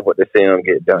I traveled to see them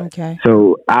get done. Okay.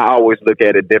 So I always look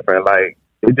at it different. Like,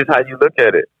 it's just how you look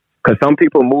at it. Because some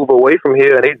people move away from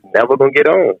here and they never going to get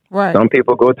on. Right. Some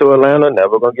people go to Atlanta,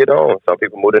 never going to get on. Some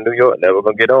people move to New York, never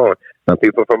going to get on. Some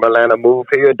people from Atlanta move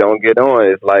here, don't get on.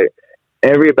 It's like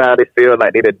everybody feels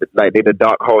like they the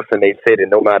dark horse in their city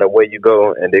no matter where you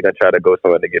go, and they're going to try to go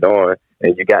somewhere to get on.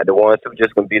 And you got the ones who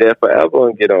just going to be there forever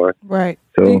and get on. Right.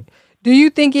 So, do you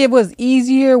think it was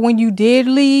easier when you did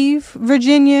leave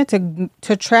Virginia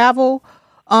to travel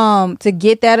to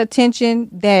get that attention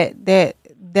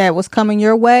that was coming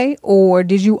your way, or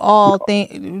did you all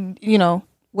think,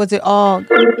 was it all?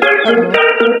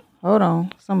 Hold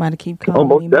on, somebody keep calling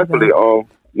me.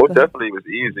 Most definitely it was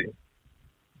easy.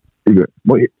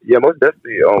 Yeah, most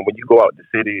definitely. When you go out the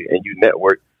city and you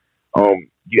network,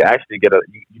 you actually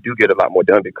you do get a lot more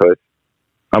done because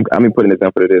I'm put an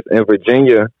example of this. In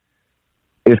Virginia,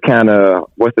 it's kind of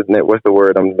what's the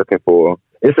word I'm looking for?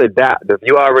 It's adaptive.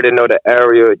 You already know the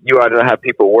area. You already know how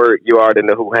people work. You already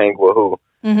know who hang with who.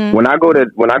 Mm-hmm. When I go to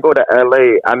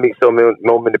LA, I meet so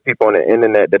many people on the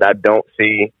internet that I don't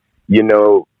see.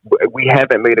 We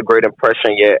haven't made a great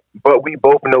impression yet, but we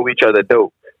both know each other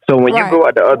dope. So when you go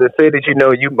out to other cities,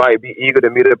 you might be eager to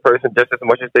meet a person just as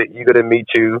much as they're eager to meet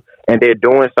you, and they're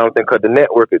doing something because the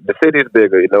network, the city's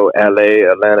bigger.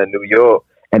 LA, Atlanta, New York,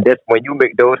 And that's when you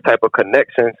make those type of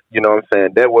connections, you know what I'm saying,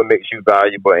 that what makes you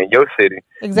valuable in your city.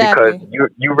 Exactly. Because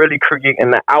you really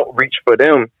creating the outreach for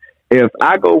them. If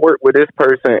I go work with this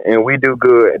person and we do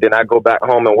good, and then I go back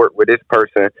home and work with this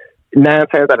person, 9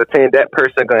 times out of 10, that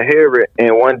person gonna hear it,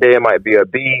 and one day it might be a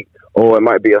beat, or it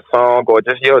might be a song, or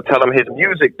just tell him his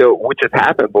music though, which has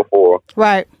happened before.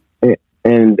 Right.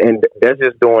 And that's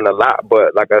just doing a lot.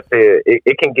 But like I said,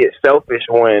 it can get selfish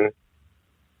when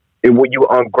you're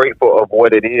ungrateful of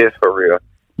what it is for real.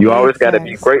 You always got to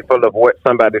be grateful of what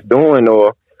somebody's doing,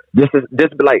 or just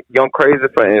be like Young Crazy,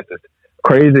 for instance.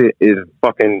 Crazy is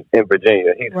fucking in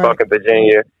Virginia. He's fucking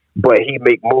Virginia, but he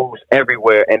make moves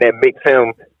everywhere, and that makes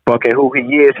him fucking who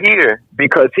he is here,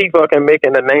 because he fucking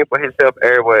making a name for himself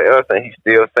everywhere else, and he's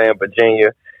still saying Virginia.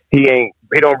 He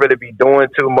don't really be doing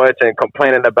too much and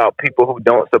complaining about people who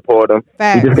don't support him.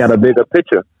 Facts. He just got a bigger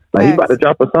picture. Like, he about to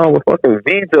drop a song with fucking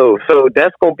Vito, so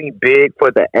that's gonna be big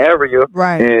for the area,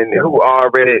 right? And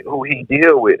who he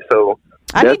deal with. So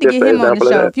I need to get him on the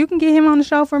show. If you can get him on the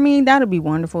show for me, that'd be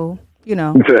wonderful. You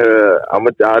know,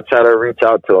 I'll try to reach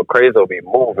out to him. Crazy will be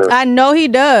moving. I know he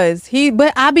does.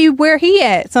 But I be where he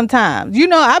at sometimes. You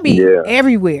know, I be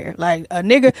everywhere. Like a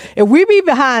nigga, if we be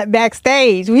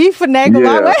backstage, we finagle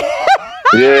my way.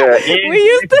 Yeah,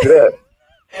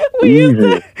 we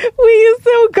used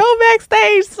to go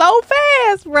backstage so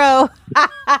fast, bro.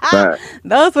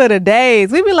 Those were the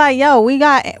days. We be like, yo, we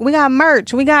got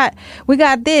merch, we got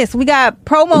this, we got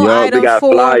promo items, we got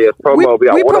flyers,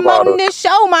 we promoting this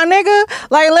show, my nigga.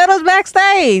 Like, let us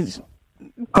backstage.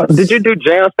 Did you do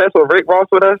jam sets with Rick Ross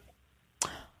with us?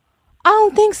 I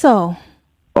don't think so.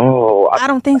 Oh, I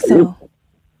don't think so.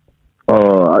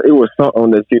 It was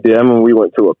something that you did. I mean, we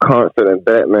went to a concert and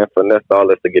Batman finessed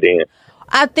all us to get in.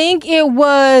 I think it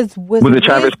was it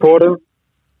Travis Porter?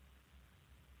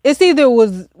 It's either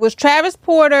was Travis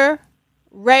Porter,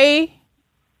 Ray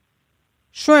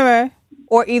Shrimmer,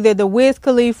 or either the Wiz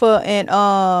Khalifa and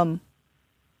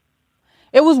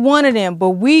it was one of them.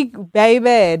 But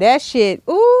baby, that shit.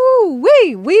 Ooh,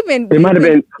 we've been. It might have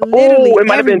been. It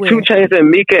might have been 2 Chainz and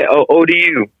Mika or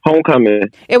ODU Homecoming.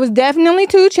 It was definitely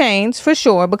 2 Chainz for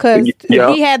sure, because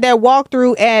he had that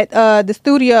walkthrough at the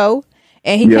studio.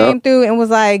 And he came through and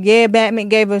was like, yeah, Batman,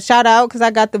 gave a shout out because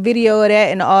I got the video of that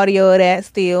and the audio of that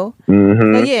still.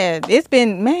 Mm-hmm. So, yeah, it's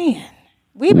been, man,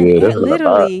 we've been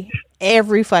literally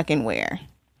every fucking where.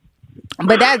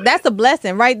 But that's a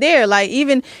blessing right there. Like,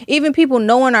 even people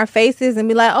knowing our faces and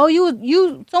be like, oh,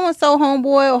 you so-and-so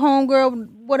homeboy or homegirl,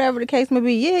 whatever the case may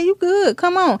be. Yeah, you good.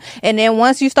 Come on. And then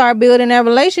once you start building that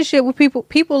relationship with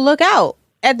people look out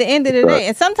at the end of the day.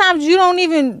 And sometimes you don't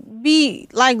even be,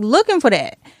 like, looking for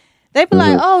that. They be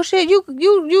like, oh shit, you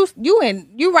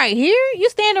right here? You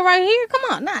standing right here? Come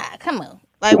on.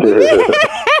 Like,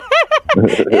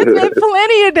 it's been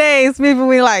plenty of days people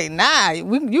be like, nah,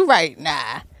 you right,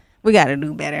 nah. We got to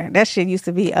do better. That shit used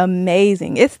to be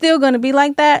amazing. It's still going to be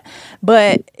like that,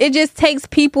 but it just takes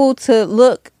people to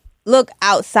look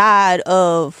outside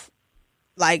of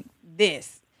like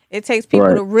this. It takes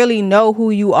people to really know who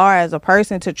you are as a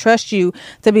person, to trust you,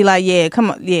 to be like,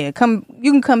 come, you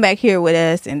can come back here with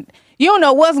us. And you don't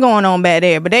know what's going on back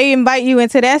there, but they invite you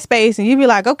into that space and you be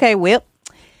like, okay, well,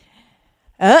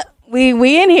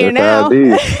 we in here now.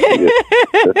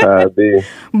 That's how it be.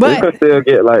 But you can still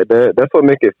get like that. That's what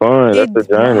make it fun. That's the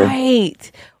journey.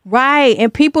 Right.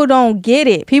 And people don't get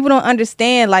it. People don't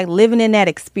understand, like, living in that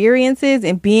experiences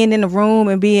and being in the room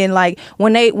and being like,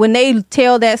 when they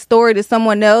tell that story to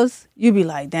someone else, you be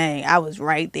like, dang, I was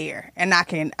right there. And I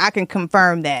can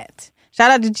confirm that. Shout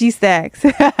out to G Stacks.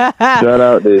 Shout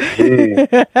out to G.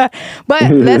 But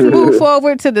let's move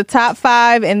forward to the top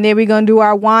 5, and then we're going to do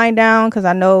our wind down, because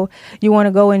I know you want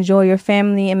to go enjoy your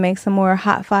family and make some more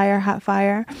hot fire.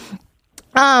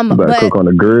 But cook on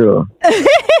the grill.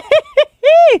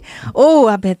 Oh,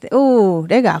 I bet.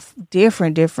 They got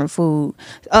different food.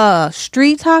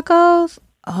 Street tacos.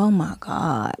 Oh my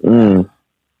God.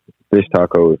 Fish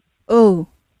tacos. Oh,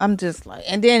 I'm just like,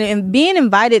 and then being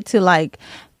invited to like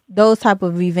those type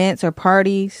of events or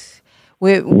parties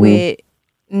with $1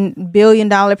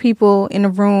 billion people in the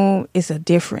room, it's a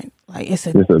different. Like it's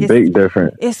a big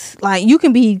difference. It's like you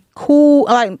can be cool,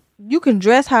 like you can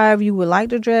dress however you would like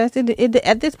to dress. It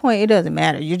at this point it doesn't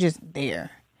matter. You're just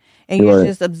there. And you're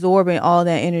just absorbing all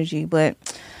that energy. But,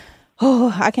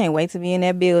 I can't wait to be in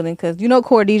that building, because,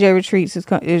 Core DJ Retreats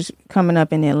is coming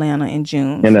up in Atlanta in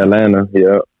June. In Atlanta,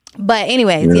 yeah. But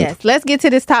anyways, yes, let's get to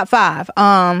this top 5,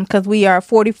 because we are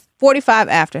 45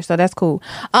 after, so that's cool.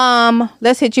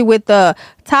 Let's hit you with the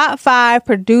top 5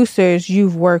 producers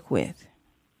you've worked with.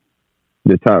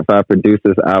 The top 5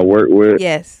 producers I work with?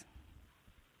 Yes.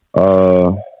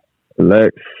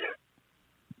 Lex,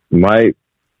 Mike,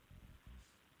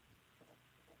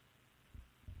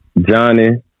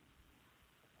 Johnny,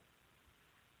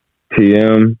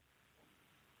 TM,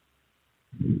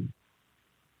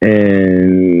 and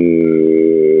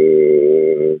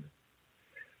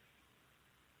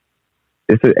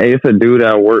it's a dude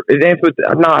I work. It ain't with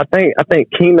I think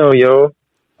Keno, yo.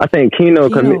 I think Keno,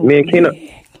 cause me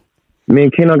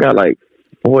and Keno got like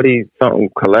 40 something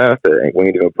collabs that we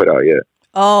ain't even put out yet.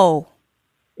 Oh.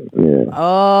 Yeah.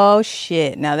 Oh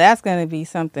shit! Now that's gonna be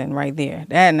something right there.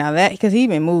 That because he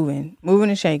been moving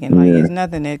and shaking. Like it's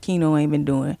nothing that Keno ain't been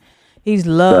doing. He's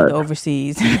loved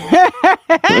overseas.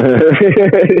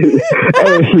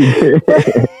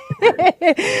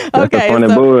 Okay, funny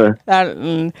boy.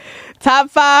 Top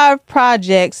 5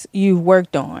 projects you've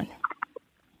worked on.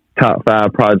 Top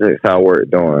 5 projects I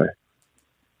worked on.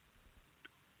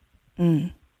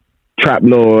 Trap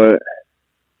Lord.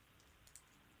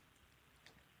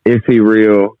 Is He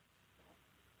Real?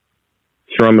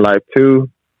 Strum Life 2.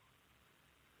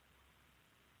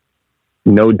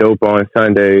 No Dope on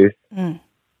Sundays. The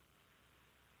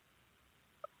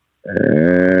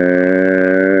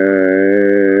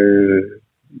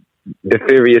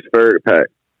Furious Bird Pack.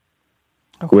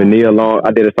 Okay. With Nia Long.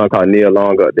 I did a song called Nia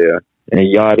Long up there. And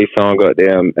Yachty song up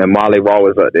there. And Molly Raw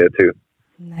was up there too.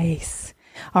 Nice.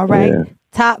 All right. Yeah.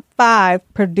 Top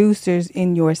 5 producers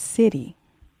in your city.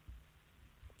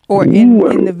 Or in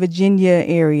the Virginia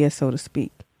area, so to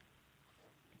speak.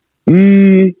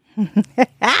 We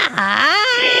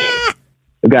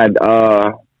got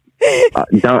I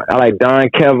like Don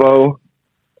Kevo.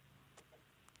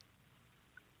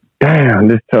 Damn,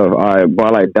 this is tough. All right, but I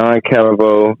like Don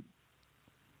Kevo.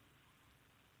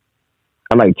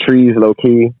 I like Trees low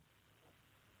key.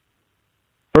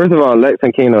 First of all, Lex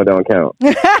and Keno don't count.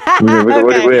 Lex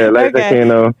and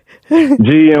Keno.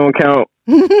 G don't count.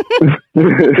 We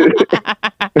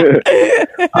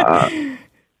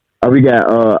got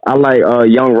I like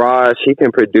Young Raj. He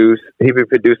been producing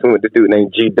with the dude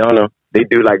named G Dunner. They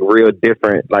do like real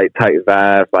different like type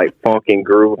vibes, like funk and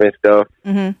groove and stuff.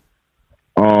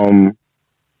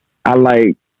 I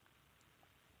like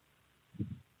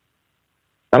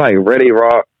Ready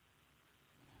Rock.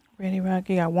 Ready Rock,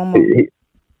 you got one more.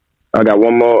 I got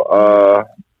one more.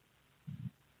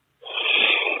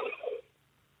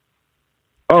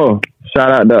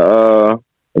 Shout out to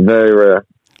Very Rare.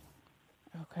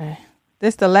 Okay.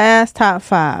 This is the last top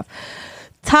 5.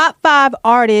 Top 5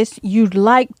 artists you'd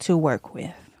like to work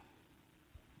with.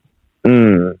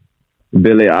 Billie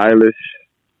Eilish.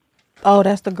 Oh,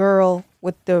 that's the girl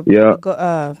with the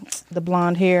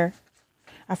blonde hair.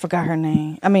 I forgot her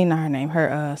name. I mean, not her name.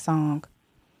 Her song.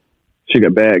 She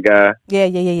got Bad Guy.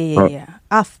 Yeah.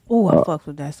 I fucked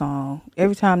with that song.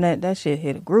 Every time that shit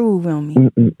hit a groove on me.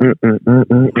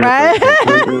 Right?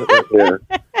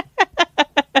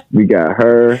 We got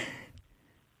her.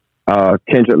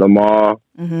 Kendrick Lamar.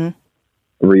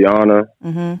 Rihanna.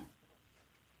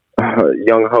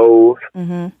 Young Hov.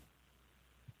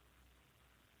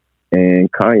 And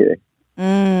Kanye.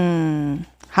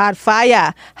 Hot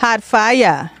fire.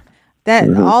 That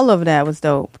all of that was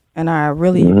dope. And I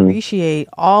really appreciate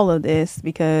all of this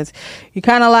because you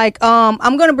kind of like,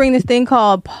 I'm going to bring this thing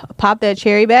called Pop That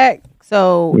Cherry back.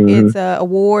 So it's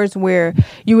awards where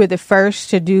you were the first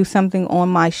to do something on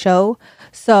my show.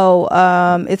 So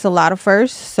it's a lot of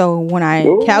firsts. So when I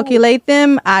calculate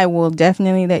them, I will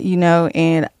definitely let you know.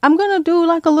 And I'm going to do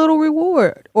like a little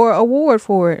reward or award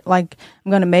for it. Like I'm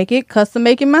going to make it, custom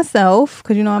make it myself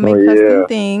because, I make custom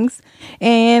things.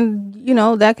 And,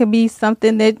 that could be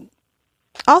something that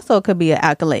also could be an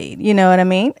accolade. You know what I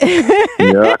mean?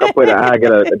 I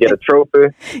can get a trophy.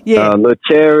 Yeah. A little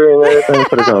cherry and everything.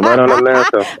 Put it right on the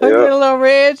mantle. A little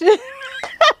ridge.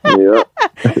 Yeah.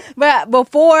 But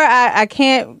before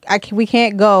we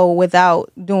can't go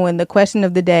without doing the question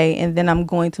of the day, and then I'm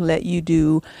going to let you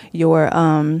do your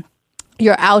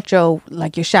outro,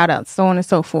 like your shout outs, so on and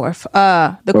so forth.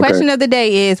 The question of the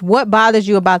day is, what bothers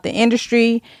you about the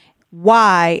industry?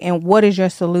 Why, and what is your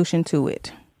solution to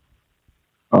it?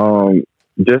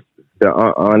 Just the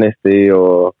honesty,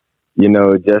 or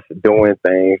just doing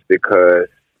things because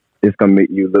it's gonna make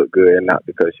you look good and not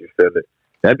because you feel it.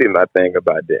 That'd be my thing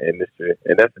about the industry,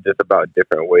 and that's just about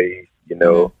different ways,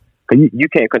 Cause you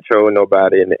can't control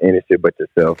nobody in the industry but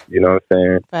yourself. You know what I'm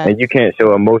saying? Facts. And you can't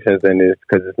show emotions in this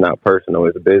because it's not personal;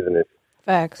 it's a business.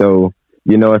 Facts. So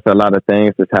it's a lot of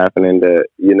things that's happening that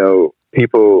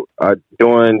people are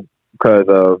doing because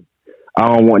of, I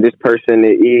don't want this person to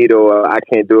eat, or I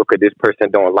can't do it because this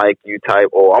person don't like you type,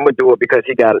 or I'm going to do it because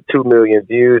he got 2 million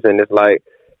views. And it's like,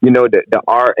 the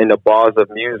art and the bars of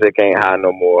music ain't high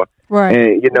no more. Right.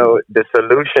 And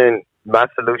my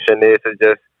solution is to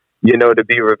just, to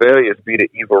be rebellious, be the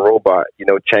evil robot,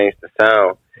 change the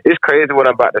sound. It's crazy what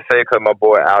I'm about to say because my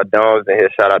boy Al Doms in here,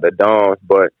 shout out to Doms,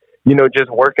 but just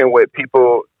working with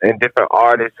people and different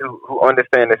artists who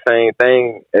understand the same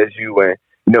thing as you and,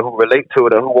 who relate to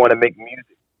it or who want to make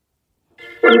music.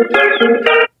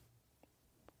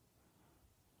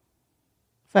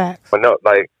 Facts. But no,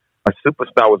 like, a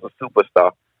superstar was a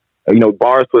superstar.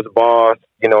 Bars was bars,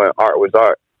 and art was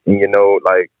art. And,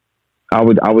 like, I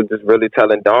was just really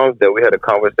telling Dom that we had a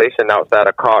conversation outside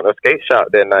a car or skate shop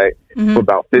that night for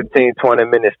about 15, 20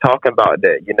 minutes talking about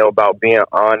that, about being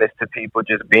honest to people,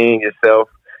 just being yourself,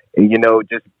 and,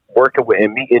 just working with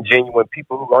and meeting genuine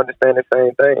people who understand the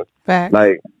same thing. Facts.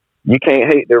 Like, you can't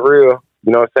hate the real,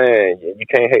 you know what I'm saying? You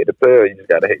can't hate the player, you just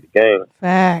got to hate the game.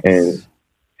 Facts. And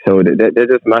so that's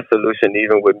just my solution,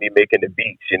 even with me making the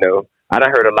beats, I done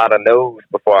heard a lot of no's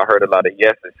before I heard a lot of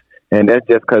yeses. And that's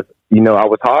just because, I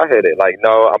was hard-headed. Like,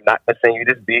 no, I'm not going to send you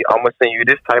this beat. I'm going to send you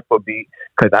this type of beat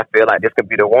because I feel like this could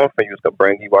be the one for you. It's going to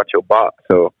bring you out your box.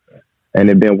 So, and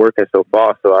it's been working so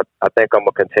far. So I think I'm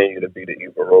going to continue to be the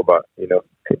evil robot,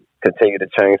 continue to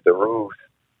change the rules.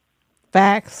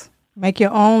 Facts. Make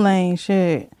your own lane,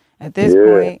 shit. At this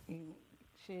point,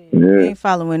 shit, you ain't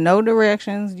following no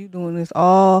directions. You doing this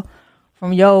all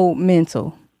from your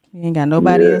mental. You ain't got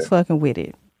nobody else fucking with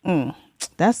it.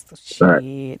 That's shit.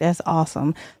 Right. That's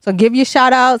awesome. So give your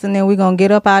shout outs and then we're going to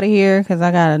get up out of here because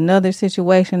I got another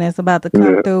situation that's about to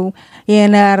come through. You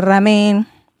know what I mean?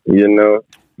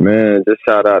 Man, just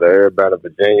shout out to everybody in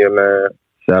Virginia, man.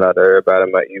 Shout out to everybody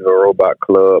in my Evil Robot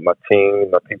Club, my team,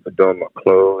 my people doing my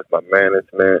clothes, my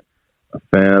management, my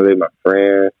family, my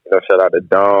friends. Shout out to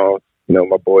Dom,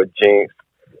 my boy Jinx.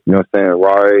 You know what I'm saying?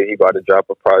 Rory, he about to drop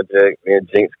a project. Me and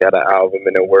Jinx got an album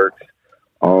in the works.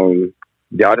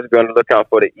 Y'all just be on the lookout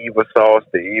for the evil sauce,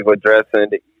 the evil dressing,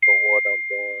 the evil what I'm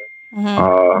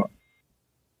doing.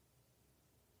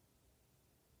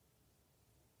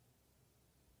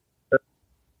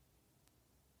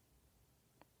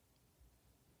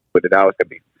 But the hours gonna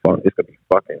be fun. It's gonna be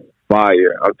fucking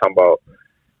fire. I'm talking about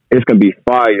it's gonna be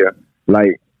fire.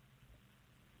 Like,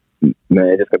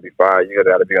 man, it's gonna be fire. You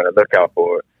gotta be on the lookout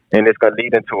for it. And it's gonna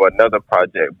lead into another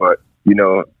project. But,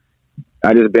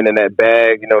 I just been in that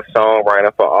bag,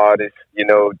 songwriting for artists,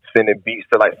 sending beats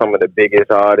to like some of the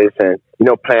biggest artists and,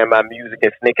 playing my music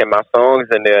and sneaking my songs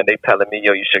in there and they telling me,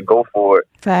 yo, you should go for it.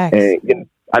 Facts. And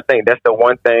I think that's the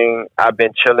one thing I've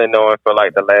been chilling on for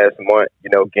like the last month,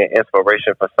 getting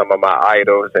inspiration from some of my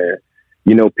idols and,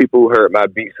 people who heard my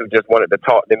beats who just wanted to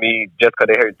talk to me just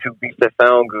because they heard two beats that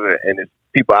sound good. And it's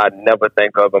people I'd never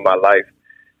think of in my life.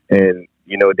 And,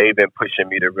 they've been pushing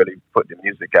me to really put the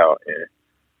music out. And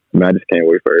man, I just can't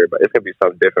wait for everybody. It's going to be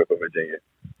something different for Virginia.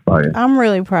 Fire. I'm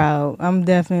really proud. I'm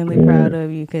definitely proud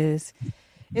of you because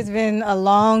it's been a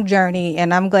long journey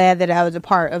and I'm glad that I was a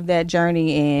part of that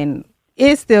journey and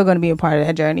it's still going to be a part of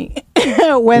that journey,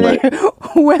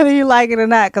 whether you like it or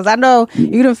not. Because I know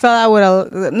you done fell out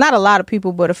with not a lot of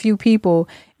people, but a few people.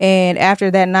 And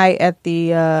after that night at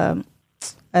the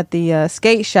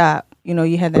skate shop,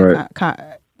 you had that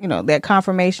that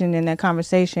confirmation and that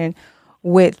conversation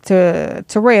with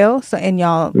Terrell. So and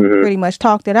y'all pretty much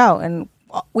talked it out, and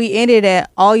we ended at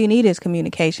all you need is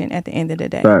communication at the end of the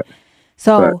day. Right.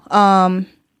 So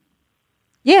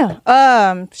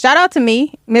shout out to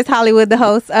me, Miss Hollywood, the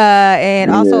host,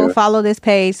 and also follow this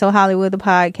page, So Hollywood, the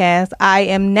podcast. I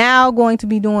am now going to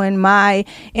be doing my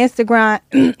Instagram,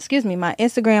 my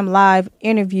Instagram live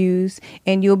interviews,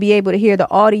 and you'll be able to hear the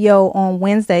audio on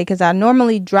Wednesday because I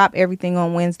normally drop everything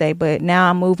on Wednesday, but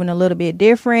now I'm moving a little bit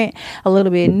different, a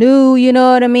little bit new, you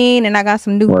know what I mean? And I got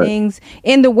some new things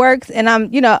in the works, and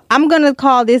I'm going to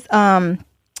call this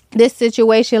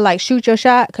situation like shoot your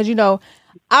shot because,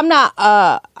 I'm not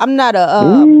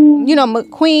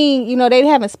McQueen, they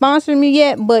haven't sponsored me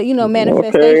yet, but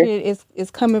manifestation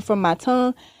is coming from my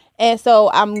tongue. And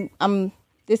so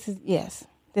this is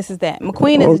that.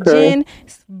 McQueen is a gin.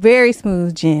 It's very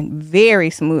smooth gin. Very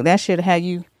smooth. That should have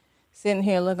you sitting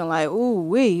here looking like, ooh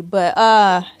wee. But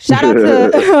shout out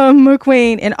to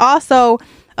McQueen. And also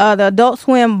the Adult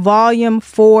Swim Volume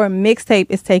 4 mixtape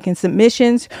is taking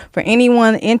submissions. For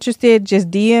anyone interested, just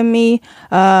DM me.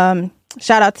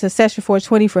 Shout out to Session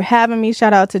 420 for having me.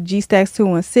 Shout out to G-Stacks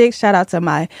 216. Shout out to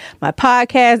my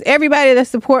podcast. Everybody that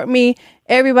support me,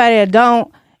 everybody that don't.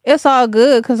 It's all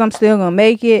good because I'm still going to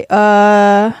make it.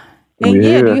 Do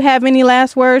you have any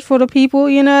last words for the people?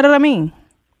 You know what I mean?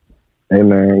 Hey,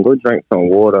 man, go drink some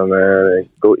water, man. And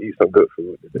go eat some good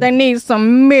food today. They need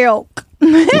some milk.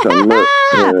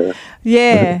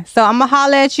 Yeah. So I'm gonna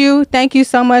holler at you. Thank you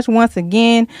so much once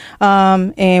again.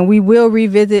 And we will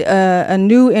revisit a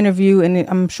new interview, and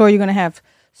I'm sure you're gonna have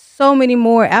so many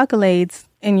more accolades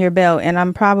in your belt, and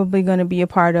I'm probably gonna be a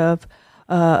part of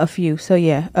a few. So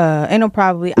yeah, ain't no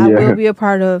probably. I will be a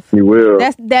part of. You will.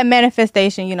 That's that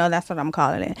manifestation. You know, that's what I'm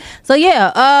calling it. So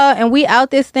yeah, and we out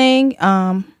this thing.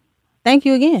 Thank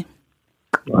you again.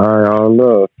 All right, all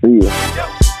love. See you.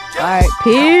 All right,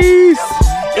 peace.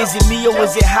 Is it me or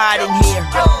is it hot in here?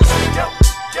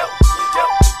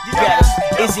 You got it.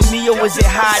 Is it me or is it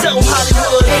hot in here?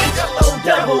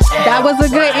 That was a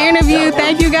good interview.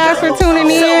 Thank you guys for tuning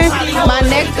in. My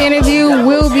next interview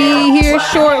will be here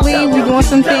shortly. We're doing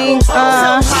some things.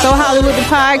 So Hollywood the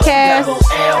podcast.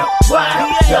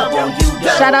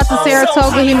 Shout out to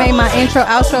Saratoga. He made my intro,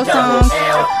 outro song.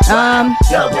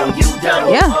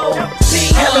 Yeah.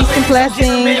 Peace and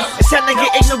blessings. It's time to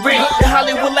get ignorant. The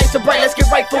Hollywood lights are bright. Let's get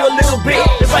right for a little bit.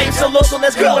 The vibe's so low, so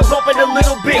let's go and bump it a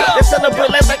little bit. Let's celebrate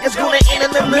life like it's gonna end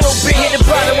in a little bit. Hit the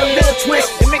bottom a little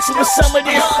twist and mix it with some of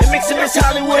this. And mix it with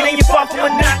Hollywood and you're far from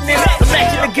monotonous.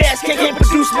 Imagine the gas can't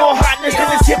produce more hotness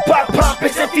than this hip hop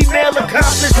pompous and female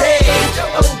accomplished. Hey,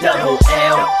 O-double-L-Y-W-O.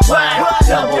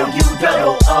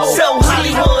 So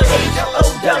Hollywood.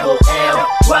 O-double-L-Y-W-O.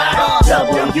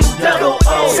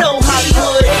 So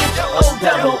Hollywood.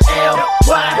 O-double-L-Y-W-O.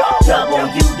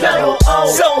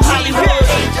 So Hollywood.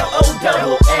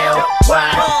 O-double-L-Y-W-O.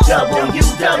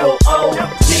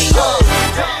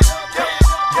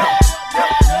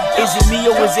 Is it me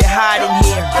or is it hot in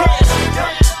here?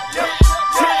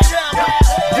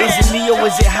 Is it me or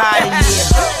is it hot in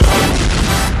here?